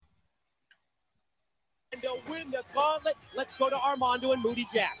and they'll win the gauntlet. Let's go to Armando and Moody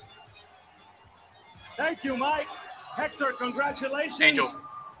Jack. Thank you, Mike. Hector, congratulations. Angel.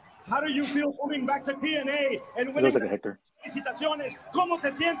 How do you feel coming back to TNA and winning? Looks like a Hector. Felicitaciones. ¿Cómo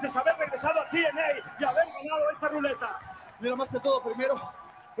te sientes haber regresado a TNA y haber ganado esta ruleta? Mira, más que todo, primero,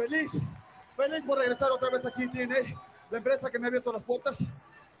 feliz por regresar otra vez aquí en TNA, la empresa que me ha abierto las puertas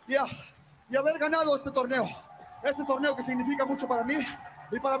y haber ganado este torneo que significa mucho para mí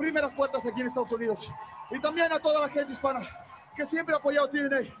y para abrirme las puertas aquí en Estados Unidos. Y también a toda la gente hispana que siempre ha apoyado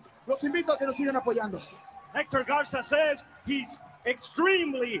TNA. Los invito a que nos sigan apoyando. Hector Garza says he's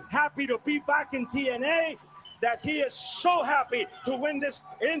extremely happy to be back in TNA, that he is so happy to win this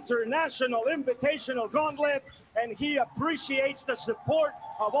international invitational gauntlet, and he appreciates the support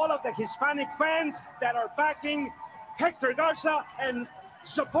of all of the Hispanic fans that are backing Hector Garza and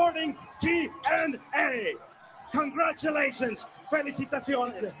supporting TNA. Congratulations.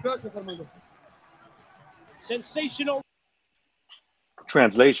 Felicitaciones. Gracias, Armando. Sensational.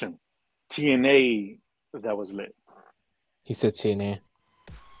 Translation: TNA, that was lit. He said TNA.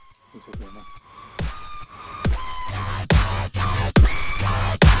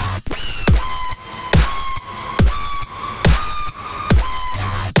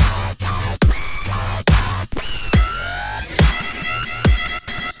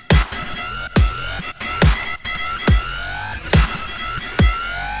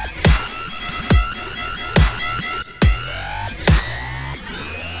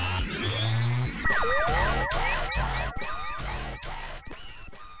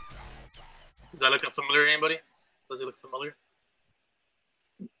 Does that look familiar to anybody? Does he look familiar?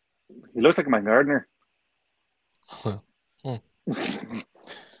 He looks like my gardener. I'm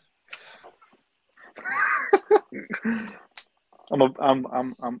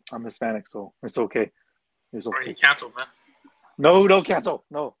Hispanic, so it's okay. It's Or okay. you canceled, man. No, don't cancel.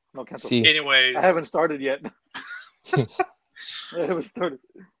 No, cancel. See. Anyways, I haven't started yet. I haven't started.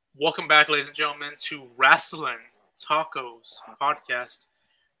 welcome back, ladies and gentlemen, to Wrestling Tacos Podcast,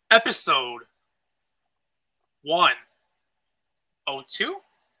 episode 102.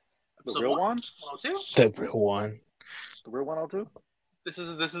 The real one? 102. The real one. The real 102? This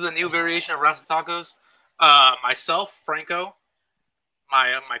is a new variation of Wrestling Tacos. Myself, Franco,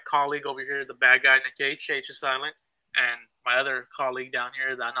 my colleague over here, the bad guy Nick H is silent, and my other colleague down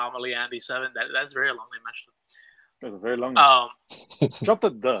here, the anomaly Andy 7. That's very long name actually. That's a very long name. Drop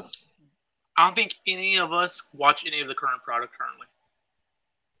the. I don't think any of us watch any of the current product currently.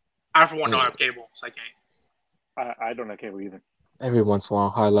 I for one don't have cable, so I can't. I don't have cable either. Every once in a while,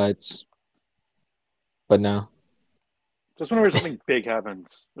 highlights. But no. Just whenever something big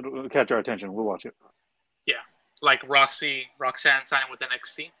happens, it'll catch our attention. We'll watch it. Yeah, like Roxanne signing with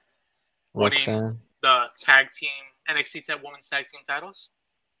NXT, winning Roxanne. the tag team NXT Women's Tag Team titles.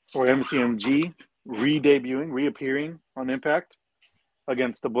 Or MCMG reappearing on Impact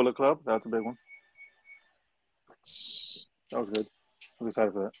against the Bullet Club. That's a big one. That was good. I was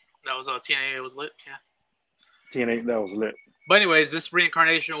excited for that. That was TNA. It was lit. Yeah. TNA, that was lit. But anyways, this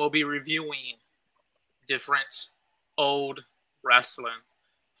reincarnation will be reviewing different old wrestling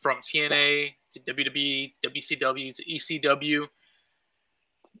from TNA to WWE, WCW to ECW,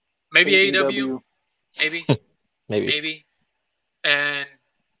 maybe AEW, maybe, and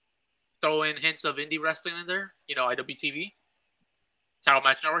throw in hints of indie wrestling in there. You know, IWTV, Title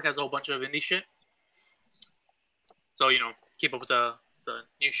Match Network has a whole bunch of indie shit. So, you know, keep up with the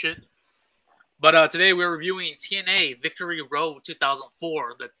new shit. But today we're reviewing TNA Victory Road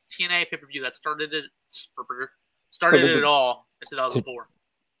 2004, the TNA pay-per-view that started it all in 2004.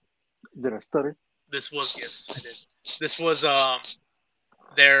 Did I stutter? This was, yes, I did. This was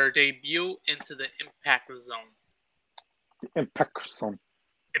their debut into the Impact Zone. Impact Zone.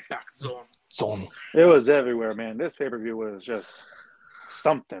 It was everywhere, man. This pay-per-view was just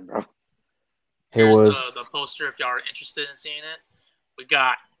something, bro. Here's the poster if y'all are interested in seeing it. We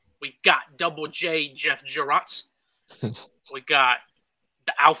got Double J Jeff Jarrett. We got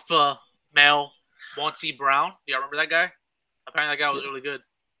the alpha male Monty Brown. Do y'all remember that guy? Apparently that guy was really good.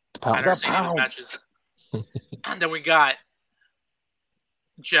 I never seen his matches. And then we got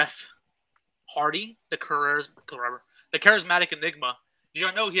Jeff Hardy, the charismatic enigma. Did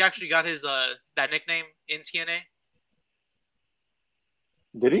y'all know he actually got his that nickname in TNA?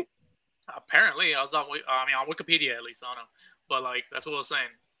 Did he? Apparently, on Wikipedia at least. I don't know, but like that's what I was saying.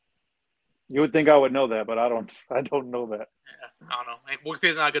 You would think I would know that, but I don't know that. Yeah, I don't know.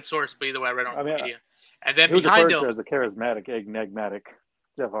 Wikipedia's not a good source, but either way, I read it on Wikipedia. And then behind him, as a charismatic, enigmatic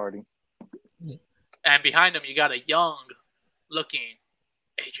Jeff Hardy. And behind him, you got a young-looking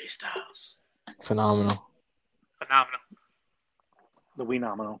AJ Styles. Phenomenal. The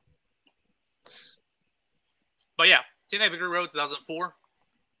Wee-nominal. But yeah, TNA Victory Road 2004.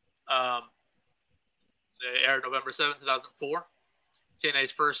 They aired November 7, 2004.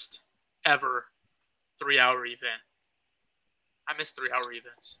 TNA's first ever 3-hour event. I miss 3-hour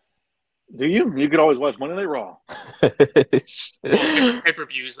events. Do you? You could always watch Monday Night Raw. Pay-per-views,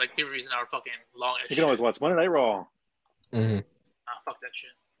 like pay-per-views now are fucking long as You shit. can always watch Monday Night Raw. Fuck that shit.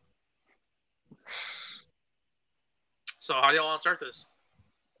 So how do y'all want to start this?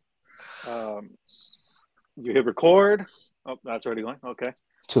 You hit record. Oh, that's already going. Okay.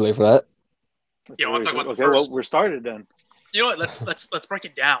 Too late for that. Yeah, I want to talk about the Okay, well, first. we're started then. You know what? Let's break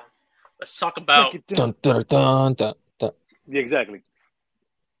it down. Let's talk about Break it down. Dun, dun, dun, dun, dun. Yeah, exactly.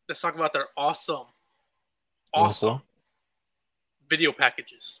 let's talk about their awesome Awesome. video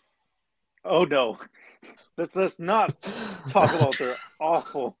packages. Oh no. Let's not talk about their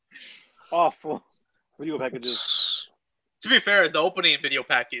awful video packages. To be fair, the opening video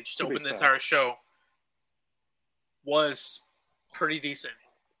package to To be open the fair. entire show was pretty decent.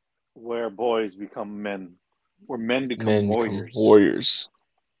 Where boys become men. Where men become Men warriors. become warriors.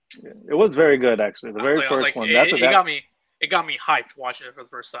 Yeah, it was very good, actually. The I was very first one. it After that, it got me hyped watching it for the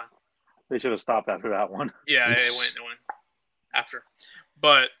first time. they should have stopped after that one. Yeah, it went after.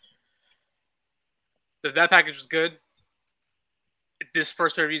 But that package was good. This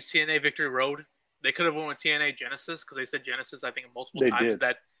first pay-per-view, TNA Victory Road, they could have went with TNA Genesis because they said Genesis, I think, multiple They times did.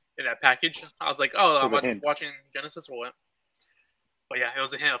 that in that package. I was like, oh, It was a I'm hint. watching Genesis or what? But yeah, it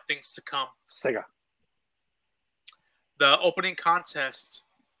was a hint of things to come. Sega. The opening contest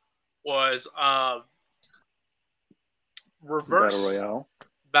was reverse Battle Royale.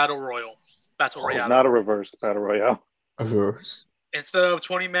 Battle Oh, it's Royale. not a reverse Battle Royale. Of yours. Instead of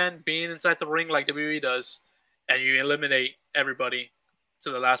 20 men being inside the ring like WWE does, and you eliminate everybody to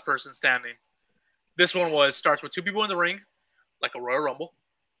the last person standing. This one starts with 2 people in the ring, like a Royal Rumble,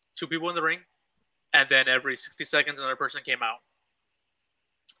 2 people in the ring, and then every 60 seconds another person came out.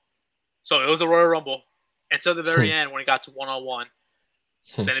 So it was a Royal Rumble until the very end when it got to one-on-one.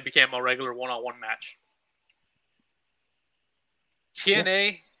 Then it became a regular one-on-one match.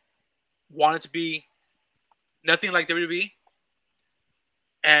 TNA wanted to be nothing like WWE,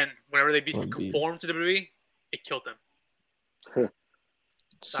 and whenever they conformed to WWE, it killed them.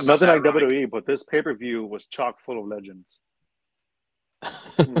 Nothing like WWE, but this pay-per-view was chock full of legends.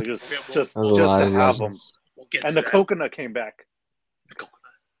 Like, just That was a lot to of have them. legends. We'll get And to the that. coconut came back. The coconut.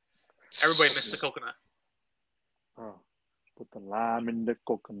 Everybody missed the coconut. Oh, put the lime in the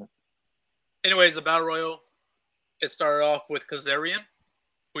coconut. Anyways, the Battle Royal, it started off with Kazarian,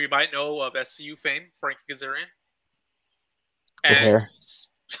 who you might know of SCU fame, Frank Kazarian. With hair.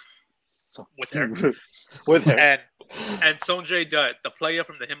 So, With hair. with hair. And Sonjay Dutt, the player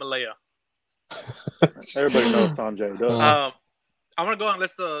from the Himalaya. Everybody knows Sanjay. Duh. I'm going to go and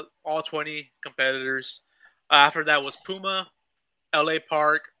list all 20 competitors. After that was Puma, LA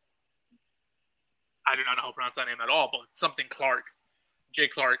Park. I do not know how to pronounce that name at all, but something Clark. Jay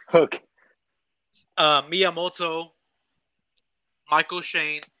Clark. Hook. Miyamoto, Michael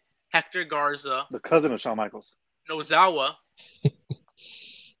Shane, Hector Garza, The cousin of Shawn Michaels. Nozawa,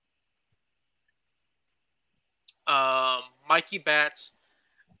 Mikey Batts,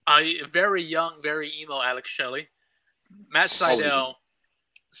 a very young, very emo Alex Shelley, Matt Sydal,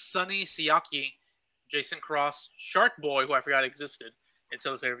 Sonny Siaki, Jason Cross, Shark Boy, who I forgot existed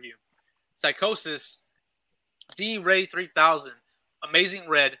until this pay-per-view, Psychosis, D Ray 3000, Amazing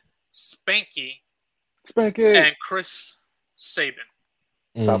Red, Spanky, and Chris Sabin.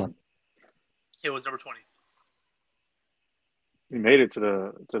 Salmon. It was number 20. He made it to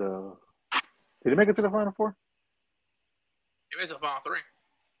the. Did he make it to the final 4? He made it to the final 3.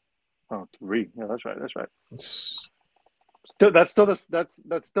 Oh, 3. Yeah, that's right.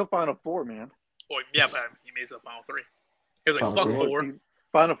 That's still final 4, man. Oh, yeah, but he made it to the final 3. He was like, Final fuck four. 4.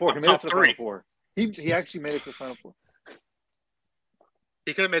 Final 4. He made it Top to the 3. final 4. He actually made it to the final 4.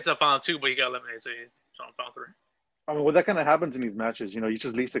 He could have made it to the final 2, but he got eliminated, so he's on final 3. I mean, that kind of happens in these matches. You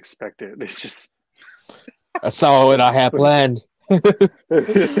just least expect it. It's just. That's not what I had planned.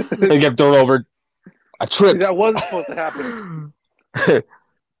 They kept thrown over. I tripped. That wasn't supposed to happen. I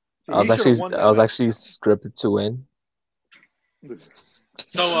was actually scripted to win.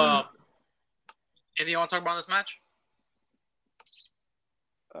 So, anything you want to talk about in this match?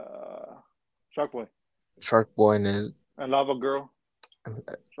 Shark Boy Shark Boy and his and Lava Girl.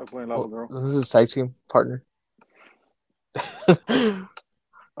 Shark Boy and Lava Girl. This is his tag team partner.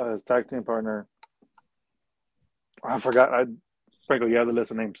 His tag team partner. I forgot. Frankly, you have the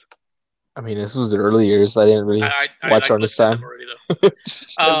list of names. I mean, this was the early years. I didn't really watch on this time. Already, though.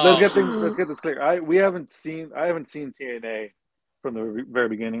 Let's get this clear. I haven't seen TNA from the very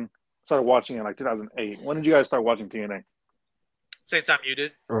beginning, started watching it like 2008. When did you guys start watching TNA? Same time you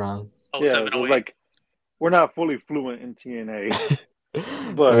did. Around. Oh, Yeah, 07, it was 08. like we're not fully fluent in TNA,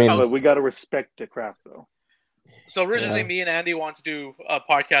 I but mean, we got to respect the craft though. So originally, Yeah. me and Andy wanted to do a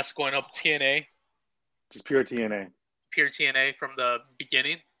podcast going up TNA, Just pure TNA. pure TNA from the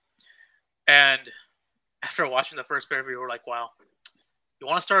beginning. And after watching the first pay-per-view, we're like, wow, you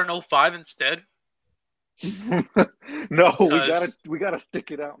want to start in 05 instead? No, Because- we gotta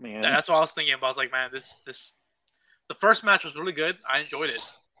stick it out, man. That's what I was thinking about. I was like, man, this the first match was really good. I enjoyed it.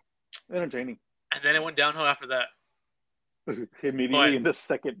 Entertaining. And then it went downhill after that. Immediately in the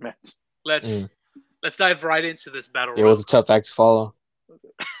second match. Let's dive right into this battle it royal. was a tough act to follow.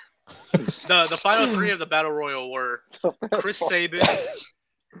 The final three of the battle royal were Chris Sabin,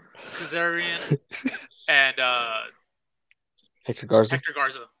 Kazarian, and Hector Garza. Hector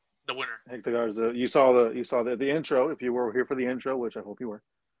Garza, the winner. Hector Garza. You saw the intro. If you were here for the intro, which I hope you were.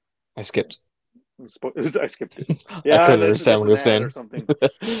 I skipped. I skipped it. I Yeah, couldn't that's understand what he was an ad or saying.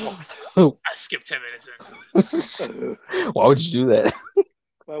 something. I skipped 10 minutes in. Why would you do that?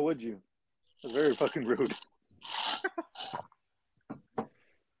 Why would you? It's very fucking rude.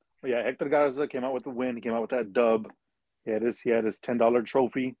 But yeah, Hector Garza came out with the win. He came out with that dub. He had his $10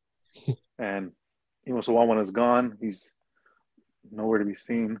 trophy, and Emo Sawawan is gone. He's nowhere to be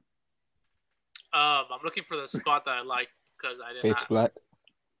seen. I'm looking for the spot that I like because I did Fate's not Black.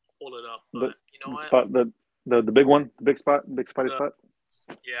 pull it up. The- But you know The what? spot, the big one, the big spot, big spotty The- spot.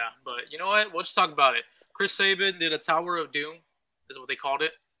 Yeah, but you know what? We'll just talk about it. Chris Sabin did a Tower of Doom, is what they called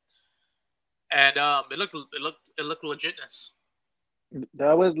it, and it looked legitness.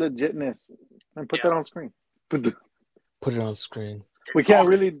 That was legitness. And put Yeah. that on screen. Put it on screen. We can't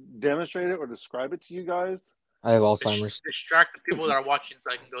really demonstrate it or describe it to you guys. I have Alzheimer's. Distract the people that are watching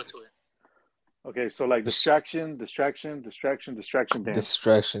so I can go to it. Okay, so like distraction dance.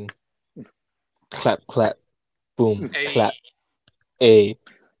 Distraction. Clap, clap. Boom. Hey, Clap. A.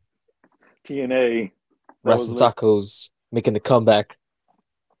 TNA. That was Wrestling lit. Tacos making the comeback.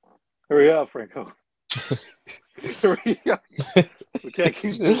 Hurry up, Franco. Hurry up. We can't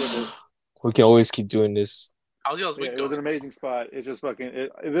keep doing this. We can always keep doing this. how's y'all's Yeah, week it was an going? amazing spot. It's just fucking.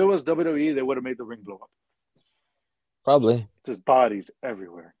 If it was WWE, they would have made the ring blow up. Probably. Just bodies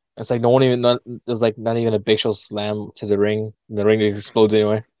everywhere. It's like no one even. There's like not even a Big Show slam to the ring. The ring just explodes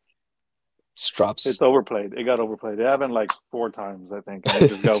anyway. Just drops. It's overplayed. It got overplayed. It happened like 4 times, I think. And it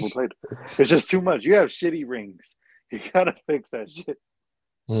just got overplayed. It's just too much. You have shitty rings. You gotta fix that shit.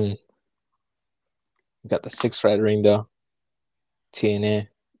 We got the 6-red ring though. TNA.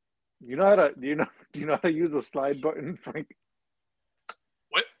 You know how to? Do you know how to use the slide button, Frank?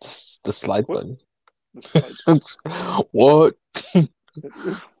 The slide What? button. The slide. What?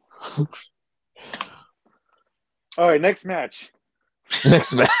 All right, next match.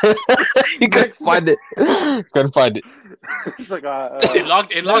 Next man. You couldn't Next find it. Couldn't find it. It's like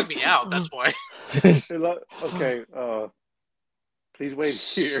It logged me out. That's why. okay. Please wait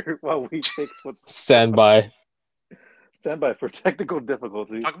here while we fix what's Stand by. stand by for technical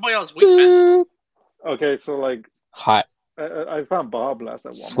difficulties. Talk about y'all's week, man. Okay, so like Hot, I found Baja Blast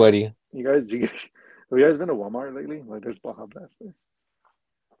at Walmart. sweaty. You guys, have you guys been to Walmart lately? Like, there's Baja Blast there.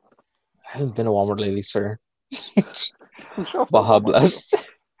 I haven't been to Walmart lately, sir. Who shops at Baja Walmart? Blast.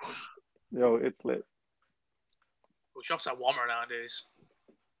 Yo, it's lit. Who shops at Walmart nowadays?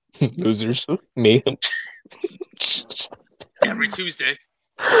 Losers. Me. Every Tuesday.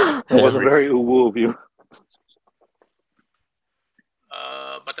 It wasn't very woo of you.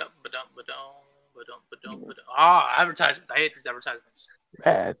 Advertisements. I hate these advertisements.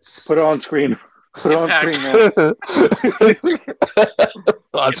 That's Put it on screen. Put it on Impact. screen, man.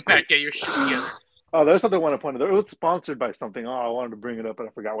 That's Impact, get your shit together. Oh, there's something I want to point out. It was sponsored by something. Oh, I wanted to bring it up, but I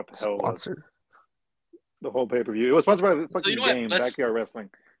forgot what the hell it was. sponsored. The whole pay-per-view. It was sponsored by the fucking you know what? game, Let's- Backyard Wrestling.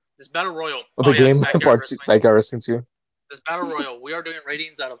 This battle royal. Oh, the yes, game Backyard part 2. Wrestling. Backyard Wrestling too. This battle royal. We are doing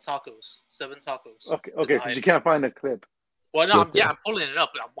ratings out of tacos. 7 tacos. Okay, It's since you can't find a clip. Well, no, Shit, I'm pulling it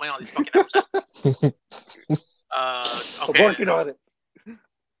up. I'm waiting on these fucking advertisements. I'm Okay. working on it.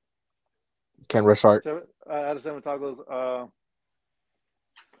 Ken Rush Art. Out of 7 tacos,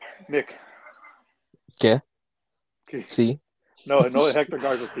 Nick. Okay. Okay. See? No, Hector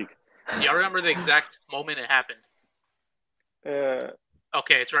Garza speak. Y'all remember the exact moment it happened?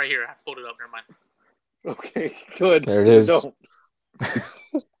 Okay, it's right here. I pulled it up. Never mind. Okay, good. There it is. Don't.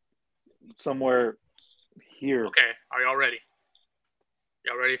 Somewhere here. Okay, are y'all ready?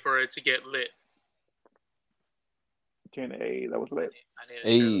 Y'all ready for it to get lit? TNA, that was lit. I need to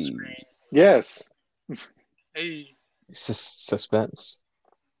share the Hey. screen. Yes. Hey. Suspense.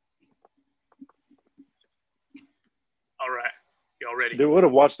 All right. already. They would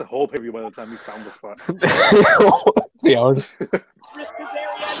have watched the whole pay-per-view by the time you found the spot. 3 hours. Chris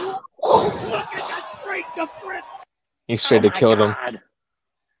Kazarian. Look at the strength of Chris. He straight to killed him. God.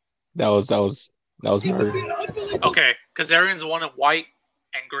 That was murder. Okay, Kazarian's the one in white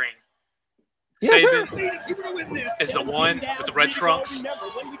and green. Yes, Saban is the one with the red trunks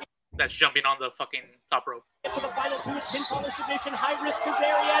that's jumping on the fucking top rope. Get to the final two. It's pinfall submission. High risk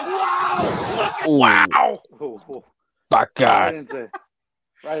Kazarian. Wow! Ooh, Wow! Oh. my Right God.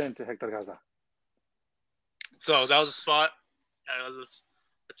 into Hector Garza. So that was a spot.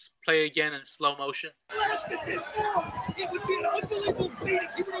 Let's play again in slow motion. It would be an unbelievable feat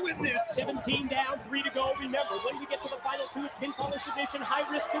if you were to win this. 17 down, 3 to go. Remember, when we get to the final two, it's pinfall submission. High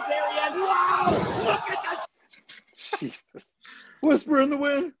risk Kazarian. Wow! Look at this. Jesus. Whisper in the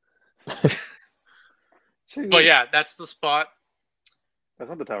wind. But yeah, that's the spot. That's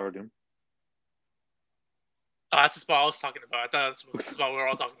not the Tower of Doom. That's the spot I was talking about. I thought that's the spot we were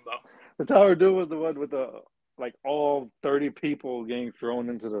all talking about. The Tower of Doom was the one with the all 30 people getting thrown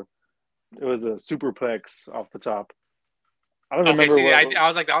into the. It was a superplex off the top. I don't remember. See, what, I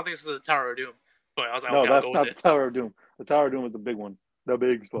was like, I don't think this is the Tower of Doom. But I was like, no, okay, that's I'll go not with the Tower of Doom. The Tower of Doom was the big one. The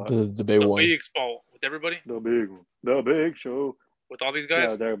big spot. The big the one. big spot with everybody, The big one. The big show. with all these Yeah,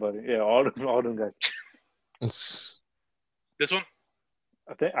 guys. with everybody. Yeah, all them guys. It's This one.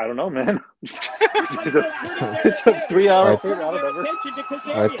 I don't know, man. It's a 3 hour Right. thing. I don't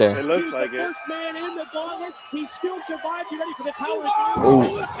know. right there. It looks like it. First man in the gauntlet. He still survived. You ready for the Tower of Ooh.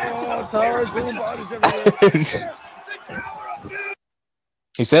 Doom? Oh, Tower of Doom bodies everywhere.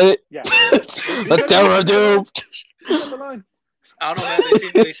 He said it. Yeah. The Tower of Doom. He's on the line. I don't know,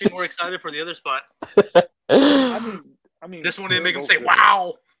 man. They seem more excited for the other spot. I mean, This one didn't make them go say, for it.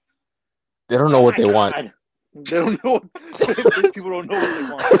 "Wow." They don't know what they My want. God. They don't know. These people don't know what they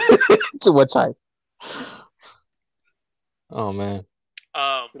want. Too much hype. Oh man.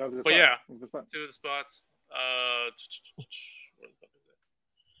 But yeah, two of the spots.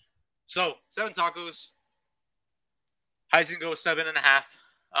 So 7 tacos. Heisen goes 7.5.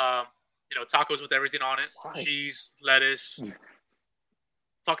 Tacos with everything on it: Why? cheese, lettuce.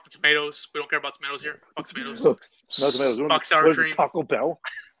 Fuck the tomatoes. We don't care about tomatoes here. Fuck tomatoes. No tomatoes. Fuck sour What is it, cream. Taco Bell.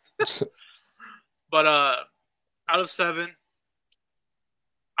 But out of 7,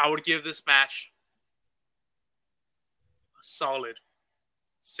 I would give this match a solid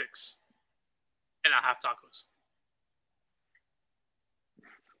 6.5 tacos.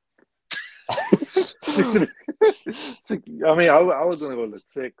 Six. I mean, I was gonna go with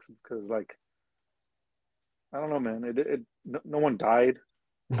 6 because, I don't know, man. No one died,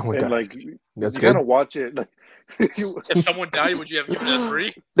 No one and died. That's you good. kind of watch it. If someone died, would you have given it a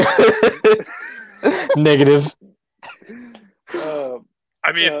 3? Negative.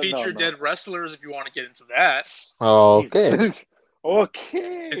 I mean, no, it featured no. dead wrestlers if you want to get into that. Okay.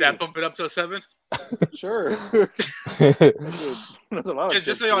 Okay. Did that bump it up to a 7? Sure. That's a lot of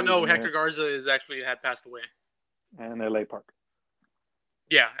Just so shit y'all know, in Hector there. Garza had passed away. And LA Park.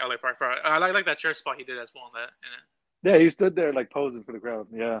 Yeah, LA Park. I like that chair spot he did as well in it. Yeah, he stood there posing for the crowd.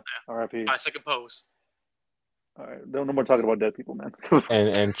 Yeah. R.I.P. My second pose. All right, no more talking about dead people, man.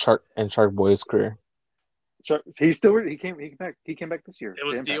 and Shark Boy's career. He came back this year. It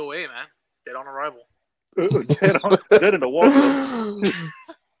was Damn DOA, man. Dead on arrival. dead in the wall.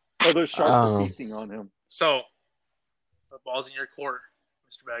 Other sharks were feasting on him. So, the ball's in your court,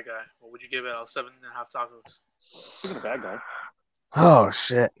 Mr. Bad Guy. What would you give it out of 7.5 tacos? He's a bad guy. Oh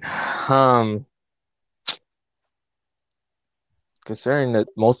shit. Considering that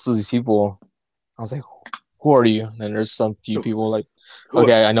most of these people, I was like, who are you? And there's some few Who? people like, Who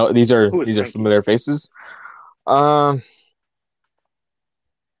okay, I know these are who is Frankie? familiar faces. I'm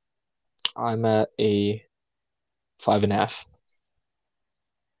at a 5.5.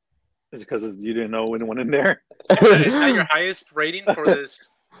 It's because you didn't know anyone in there. Is that your highest rating for this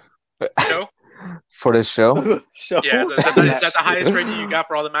show? For this show? Show? Yeah, is that the highest rating you got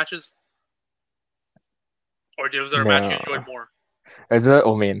for all the matches? Or was there a match you No. enjoyed more? Is that?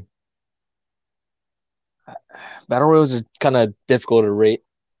 I mean, battle royals are kind of difficult to rate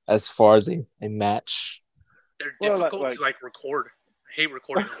as far as a match. They're Well, difficult to record. I hate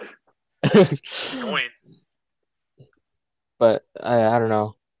recording them. It's annoying. But I don't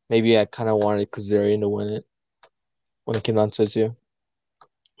know. Maybe I kind of wanted Kazarian to win it when it came down to it too.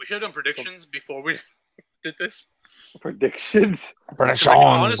 We should have done predictions before we did this. Predictions. Predictions.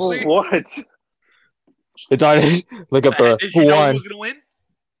 honestly- What? It's already look up the Did who you know who won. was going to win?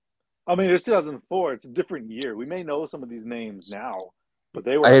 I mean, it's 2004. It's a different year. We may know some of these names now, but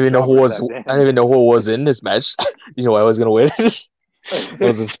they were. I didn't even know who was. jobbers I didn't even know who was in this match. You know, I was gonna win. It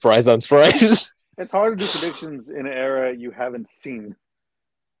was a surprise on surprise. It's hard to do predictions in an era you haven't seen.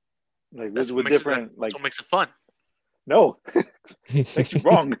 Like That's with what makes different, that's what makes it fun. no, makes you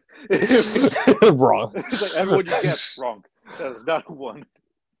wrong. Wrong. It's like everyone you guess wrong. That is not one.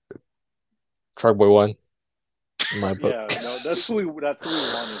 Truck Boy won. In my book. Yeah, no, that's who we wanted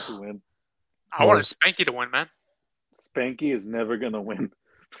to win. I wanted Spanky to win, man. Spanky is never gonna win.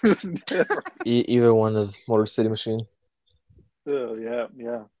 Never. Either one of Motor City Machine. Yeah.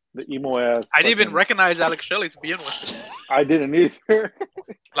 The emo ass. I didn't even fucking- recognize Alex Shelley to begin with. I didn't either.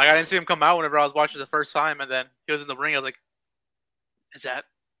 Like, I didn't see him come out whenever I was watching the first time, and then he was in the ring. I was like, "Is that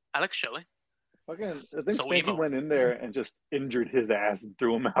Alex Shelley?" Fucking, I think So Spanky emo. went in there and just injured his ass and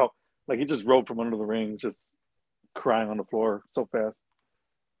threw him out. Like he just rolled from under the ring, just crying on the floor so fast.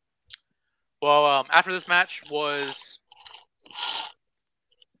 Well, after this match was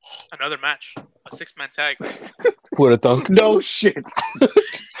another match, a 6-man tag. Who would have thunk? No shit.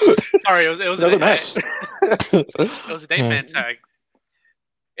 Sorry, it was Another an match. It was an 8-man tag.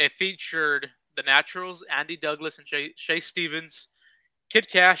 It featured the Naturals, Andy Douglas and Shay Stevens, Kid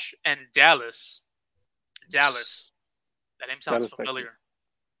Cash, and Dallas. Dallas. That name sounds Dallas, familiar.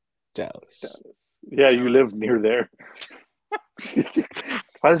 Dallas. Yeah, you live near there.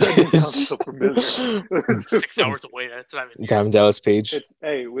 Why does that name sound so familiar? 6 hours away. That's not even. Damn Dallas Page. It's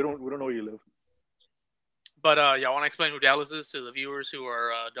hey, we don't know where you live. But y'all want to explain who Dallas is to the viewers who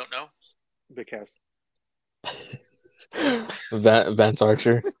are don't know? Big cast. Vance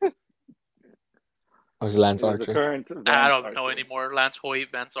Archer. Or was it Lance He's the Archer? current I Vance don't know Archer. anymore. Lance Hoyt,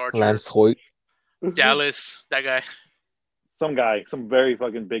 Vance Archer, Lance Hoyt. Dallas, that guy. Some guy, some very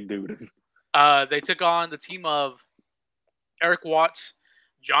fucking big dude. They took on the team of Eric Watts,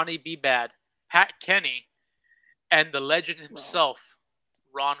 Johnny B. Bad, Pat Kenny, and the legend himself,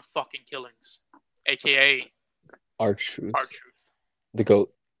 Ron fucking Killings, aka R-Truth. R-Truth, The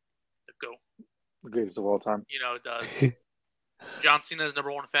GOAT. the GOAT. The greatest of all time. You know, the John Cena's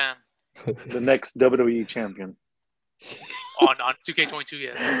 #1 fan The next WWE champion. on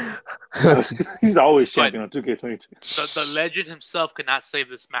 2K22. Yes, He's always champion on 2K22. the legend himself could not save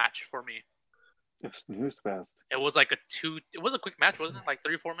this match for me. It's news fast. It was like it was a quick match, wasn't it? Like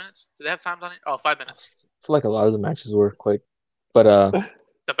 3 or 4 minutes. Did they have times on it? Oh, 5 minutes. I feel like a lot of the matches were quick. But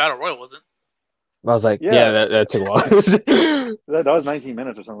The Battle Royal wasn't. I was like, Yeah. yeah, that took a while. That was 19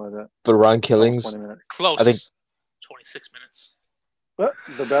 minutes or something like that. But Ron Killings, 20 minutes. Close. I think- 26 minutes. But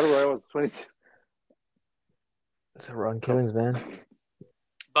the battle royale was 20. it's a Ron Killings, man.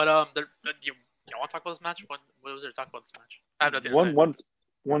 But you want to talk about this match? What was there to talk about this match? I have nothing to say.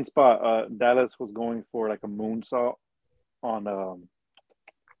 One spot. Dallas was going for like a moonsault on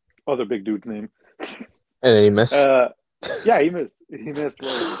other big dude's name. And then he missed. Yeah, he missed. He missed.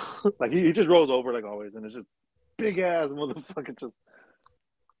 Like he just rolls over like always, and it's just big ass motherfucker. Just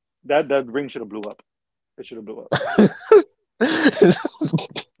that ring should have blew up. It should have blew up.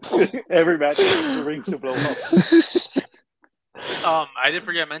 Every match, the ring should blow up. I did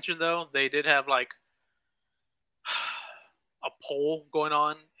forget to mention though, they did have like a poll going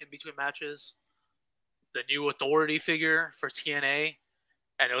on in between matches. The new authority figure for TNA,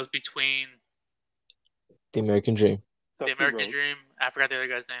 and it was between The American Dream. the Dusty American Rhodes. Dream. I forgot the other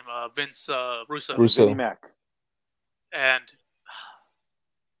guy's name. Vince Russo. Russo. Vinnie Mac. And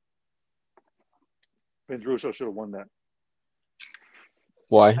Vince Russo should have won that.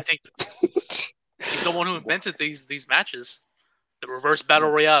 Why? I think he's the one who invented these matches. The reverse battle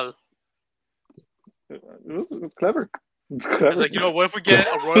royale. It was clever. It's clever. It's like, what if we get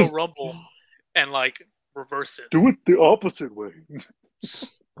a Royal Rumble and like reverse it? Do it the opposite way.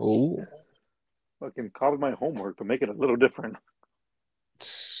 Oh. Fucking copy my homework, but make it a little different.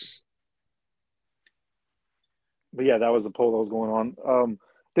 But yeah, that was the poll that was going on.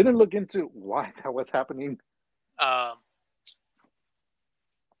 Didn't look into why that was happening. That's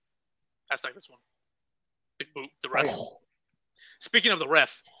like this one. Big boot, the ref. Speaking of the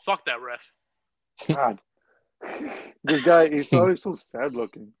ref, fuck that ref. God, this guy, he's always so sad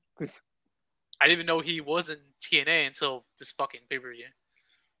looking. I didn't even know he was in TNA until this fucking pay-per-view.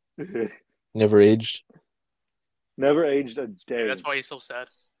 Never aged. Never aged a day. Maybe that's why he's so sad.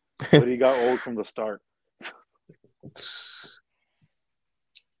 But he got old from the start.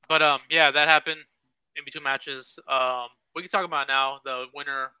 But yeah, that happened in between matches. We can talk about now the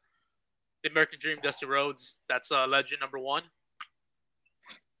winner, the American Dream, Dusty Rhodes. That's legend #1.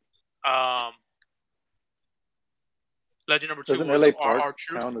 Legend #2 Doesn't was LA Park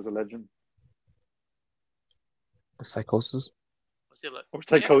R-Truth. count as a legend? Psychosis. What's the other? Or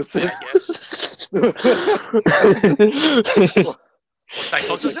Psychosis? Yeah, I guess.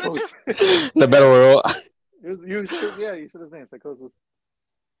 Psychosis in it too? The Battle Royal. You said his name, Psychosis.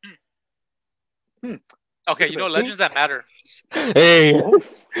 Okay, you know legends that matter. Hey,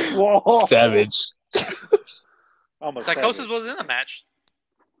 Whoa. savage I'm a Psychosis savage. was in the match.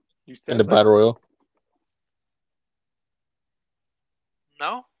 You said in the battle royal.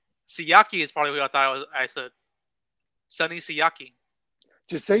 No, Siyaki is probably what I said. Sonny Siyaki.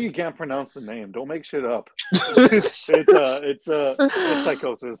 Just say you can't pronounce the name. Don't make shit up. It's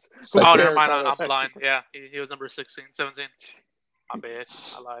Psychosis. Oh, never cares mind. how I'm that blind. affects Yeah, he was number 16, 17. My bad.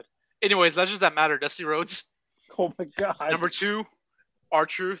 I lied. Anyways, legends that matter. Dusty Rhodes. you? Oh my god. Number 2,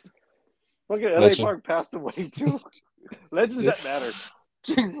 R-Truth. Look at LA Legend. Park passed away too. Legends that matter.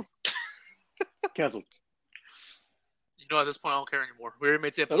 Jesus. Cancelled. You know, at this point, I don't care anymore. We already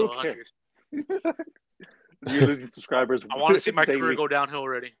made it to I don't episode care. 100. You're losing subscribers. I want to see my daily. career go downhill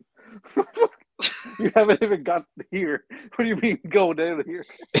already. You haven't even got here. What do you mean go down here?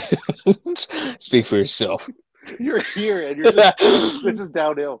 Speak for yourself. You're here and you're just this is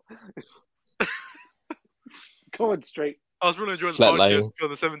downhill. Going straight. I was really enjoying the Flat podcast lining. until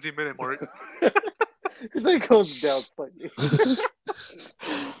the 17-minute mark. Because it goes down slightly.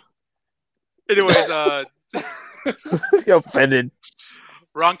 Anyways, You're offended.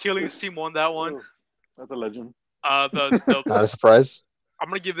 Ron Killings team won that one. That's a legend. The Not a surprise. I'm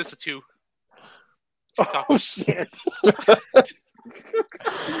gonna give this a 2. Oh shit.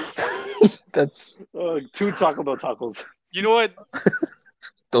 That's 2 Taco Bell tacos. You know what?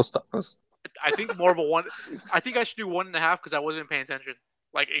 those tacos. I think more of a 1. I think I should do 1.5 because I wasn't paying attention.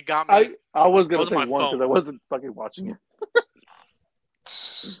 Like it got me. I was gonna Wasn't say my 1 because phone. I wasn't fucking watching it.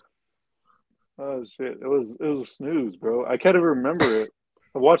 Oh shit! It was a snooze, bro. I can't even remember it.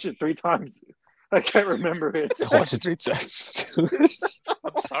 I watched it 3 times. I can't remember it. I watched it 3 times.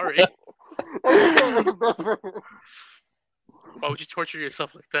 I'm sorry. I can't remember. Why would you torture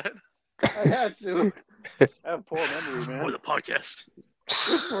yourself like that? I had to. I have poor memory, For man. the podcast.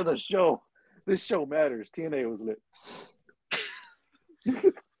 This for the show. This show matters. TNA was lit.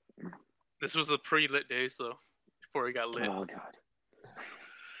 This was the pre-lit days though, before it got lit. Oh god.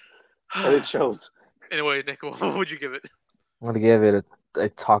 And it shows. Anyway, Nick, what would you give it? I'm gonna give it a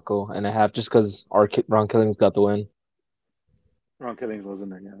taco and a half just because Ron Killings got the win. Ron Killings wasn't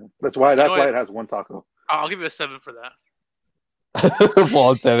there. Yeah. That's why know what? it has 1 taco. I'll give it a 7 for that.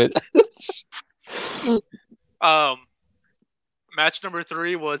 Wall 7. Match number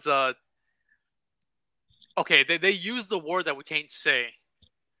 3 was okay. They used the word that we can't say.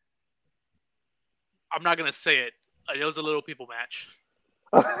 I'm not gonna say it. It was a little people match.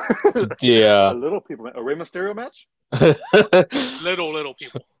 Yeah. A little people. A Rey Mysterio match? Little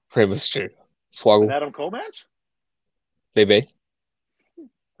people. Rey Mysterio. An Swaggle. Adam Cole match? Baby.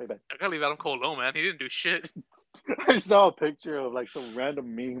 I gotta leave Adam Cole alone, man. He didn't do shit. I saw a picture of like some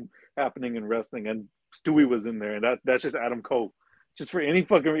random meme happening in wrestling, and Stewie was in there, and that's just Adam Cole. Just for any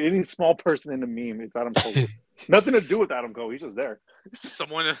small person in the meme, it's Adam Cole. Nothing to do with Adam Cole. He's just there.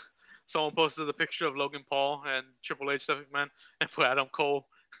 Someone posted the picture of Logan Paul and Triple H, Stephanie McMahon, and put Adam Cole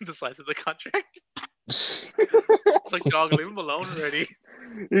the size of the contract. It's like, dog, leave him alone already.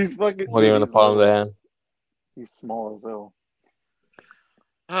 He's fucking. What do you want to palm of the hand? He's small as hell.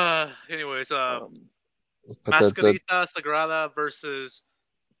 Anyways, But Mascarita Sagrada versus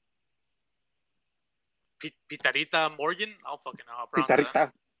Pitarita Morgan. I don't fucking know how to pronounce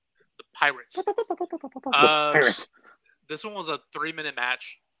that. The Pirates. Pirates. This one was a 3-minute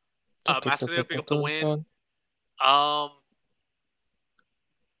match. Mascarita picked up the win.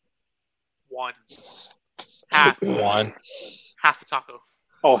 1. Half. 1. Half a taco.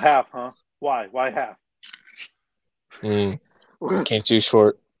 Oh, half, huh? Why? Why half? Came too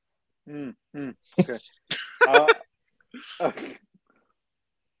short. Okay.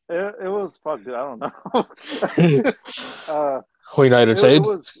 It was fuck, dude. I don't know. Were you not entertained? It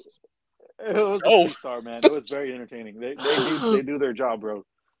was a star, man. It was very entertaining. They do their job, bro.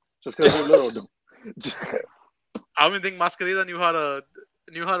 Just because they're little. I don't even think Mascarita knew how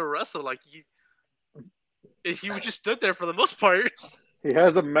to wrestle. Like he just stood there for the most part. He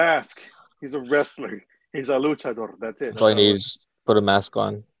has a mask. He's a wrestler. He's a luchador. That's it. All you need is just put a mask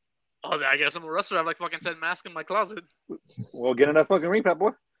on. Oh, I guess I'm a wrestler. I have like fucking 10 masks in my closet. Well, get in that fucking ring, fat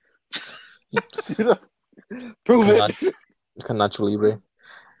boy. Prove it. Nacho Libre.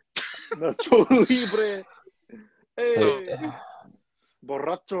 Nacho Libre. Hey.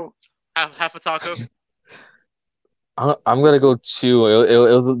 Borracho. Half a taco. I'm gonna go 2. It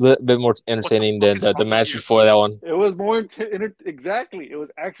was a bit more entertaining than the match before that one. It was more exactly. It was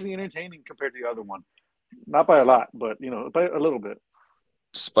actually entertaining compared to the other one. Not by a lot, but by a little bit.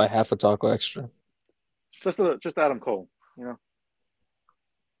 Just by half a taco extra. Just Adam Cole.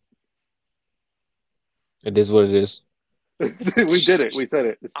 It is what it is. We did it. We said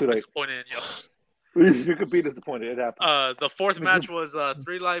it. It's too I'm late. disappointed in you. You could be disappointed. It happened. The fourth match was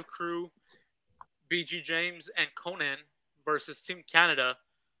 3 Live Crew, BG James, and Conan versus Team Canada,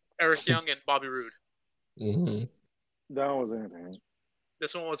 Eric Young and Bobby Roode. Mm-hmm. That was anything.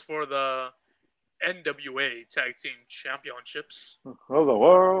 This one was for the NWA Tag Team Championships Of the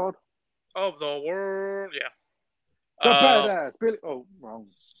world. of the world. Yeah. The badass Billy. Oh, wrong.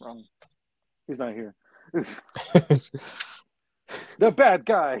 He's not here. The bad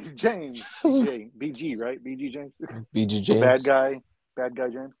guy, James. BG, right? BG James. BG James. The bad guy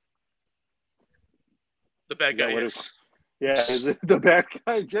James. The bad guy what is. Yeah, is it the bad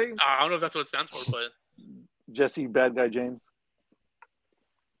guy James? I don't know if that's what it stands for, but Jesse Bad Guy James.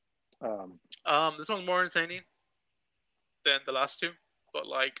 this one's more entertaining than the last two. But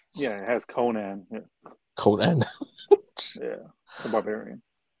like, yeah, it has Conan. Yeah, Conan. yeah, the Barbarian.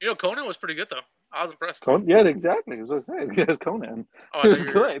 Conan was pretty good though. I was impressed. Yeah, exactly. That's what I said. It has Conan. Oh, It was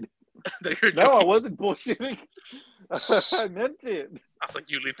good. You're No, I joking. wasn't bullshitting. I meant it. I was like,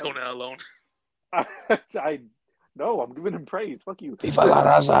 you leave Conan alone. No, I'm giving him praise. Fuck you. Viva la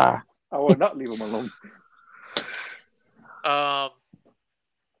raza. I will not leave him alone.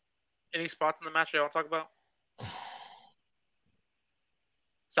 Any spots in the match you want to talk about?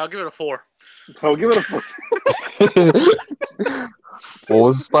 So I'll give it a 4. I'll give it a 4. What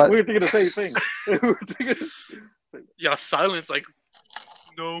was the spot? We were thinking the same thing. We were thinking Yeah, silence. Like,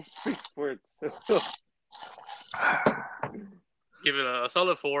 no. for it. Give it a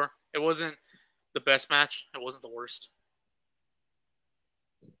solid 4. It wasn't the best match. It wasn't the worst.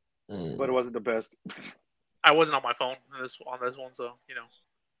 But it wasn't the best. I wasn't on my phone on this one, so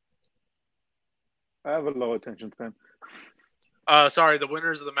I have a low attention span. Sorry, the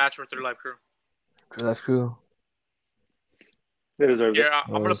winners of the match were 3 Live Crew. 3 Live Crew. They deserve Here, it.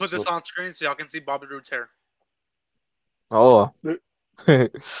 I'm gonna put this on screen so y'all can see Bobby Roode's hair. Oh. I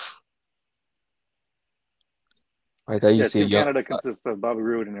thought you Yeah, said Team young. Canada consists of Bobby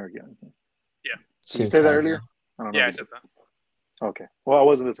Roode and Eric Young. Did Team you say that Canada. earlier? I don't know. Yeah, I said that. Okay. Well, I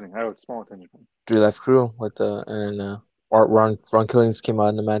wasn't listening. I have a small attention span. 3 Live Crew with Ron Killings came out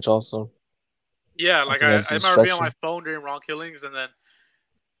in the match also. Yeah, like think I that's remember being on my instruction. phone during Ron Killings, and then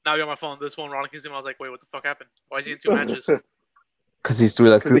now be on my phone. This one, Ron Killings, I was like, wait, what the fuck happened? Why is he in 2 matches? Because he's 3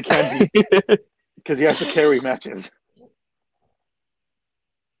 Live 'Cause Crew. he can't Because he has to carry matches.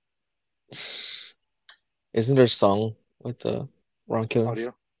 Isn't there a song with the Ron Killings?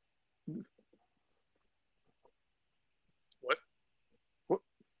 Audio. What?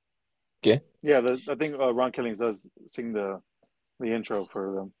 Okay. Yeah, I think Ron Killings does sing the intro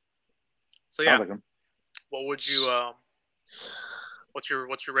for them. So yeah, Sounds like him. what would you what's your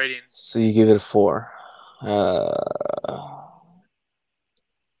rating? So you give it a 4.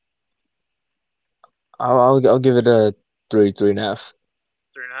 I'll give it a 3.5. 3.5.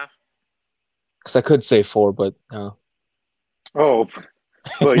 Because I could say 4, but no. Oh,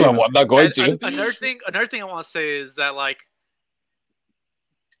 well, yeah. I'm not going to. Another thing I want to say is that like,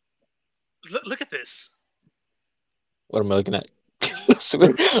 look at this. What am I looking at?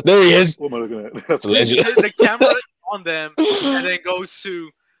 There he is. What am I looking at? That's Legend. The camera on them, and then goes to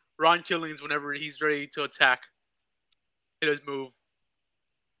Ron Killings whenever he's ready to attack. Hit his move.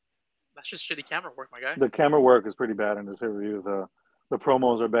 That's just shitty camera work, my guy. The camera work is pretty bad in this pay-per-view. The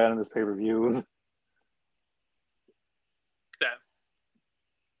promos are bad in this pay-per-view. That.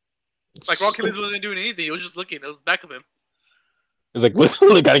 Like Ron Killings wasn't doing anything. He was just looking. It was the back of him. He's like,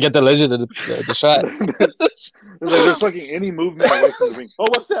 we gotta get the legend in the shot. They're just looking any movement away from the ring. Oh,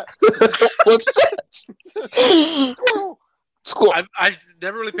 what's that? What's that? Squirrel. Squirrel. I've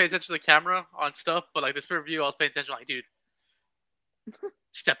never really paid attention to the camera on stuff, but like this pay-per-view, I was paying attention. Like, dude,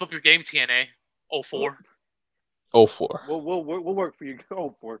 step up your game, TNA. 04. 04. We'll work for you.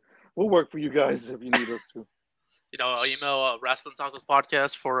 Oh, we'll work for you guys if you need us to. Email Wrestling Tacos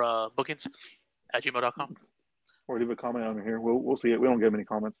Podcast for bookings at gmail.com. Or leave a comment on here. We'll see it. We don't get many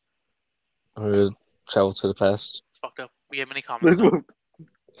comments. I'm gonna travel to the past. It's fucked up. We get many comments.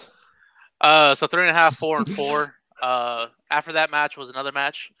 So 3.5, 4, and 4. After that match was another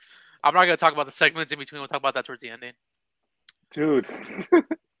match. I'm not gonna talk about the segments in between. We'll talk about that towards the ending. Dude.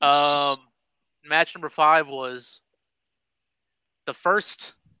 Match number 5 was the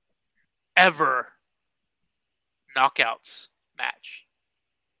first ever knockouts match.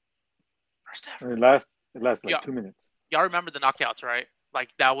 First ever. It lasts like Yeah. 2 minutes. Y'all remember the knockouts, right? Like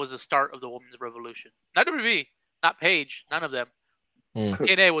that was the start of the women's revolution. Not WWE, not Paige, none of them. Hmm.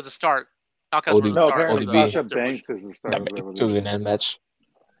 TNA was a start. Knockouts were the No, start. apparently of the Sasha women's Banks revolution. is the start of the To revolution. win that match.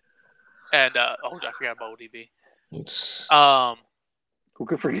 And I forgot about ODB. It's- Who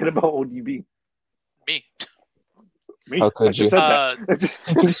could forget about ODB? Me. Me. How could I just you? said that. I just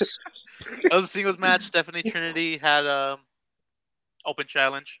said It was a singles match. Stephanie Trinity had open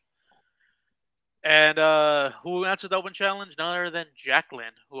challenge. And who answered the open challenge? None other than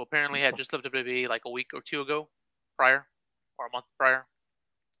Jacqueline, who apparently had just left WWE like a week or two ago prior, or a month prior.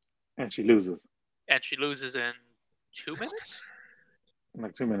 And she loses. And she loses in 2 minutes? In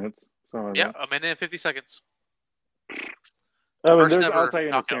like 2 minutes. Like yeah, that. 1 minute and 50 seconds. I mean, there's outside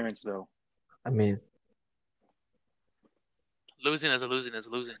interference, though. I mean, losing is a losing is a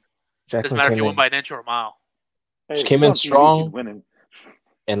losing. Jacqueline Doesn't matter if you win by an inch or a mile. Hey, she came in strong winning.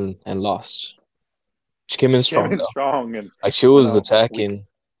 and lost. She came in strong. And like she was attacking. Weak.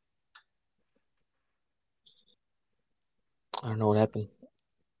 I don't know what happened.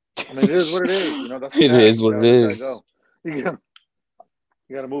 I mean, it is what it is. You know, that's it is what it is. You got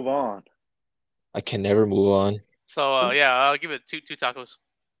to move on. I can never move on. So yeah, I'll give it two tacos.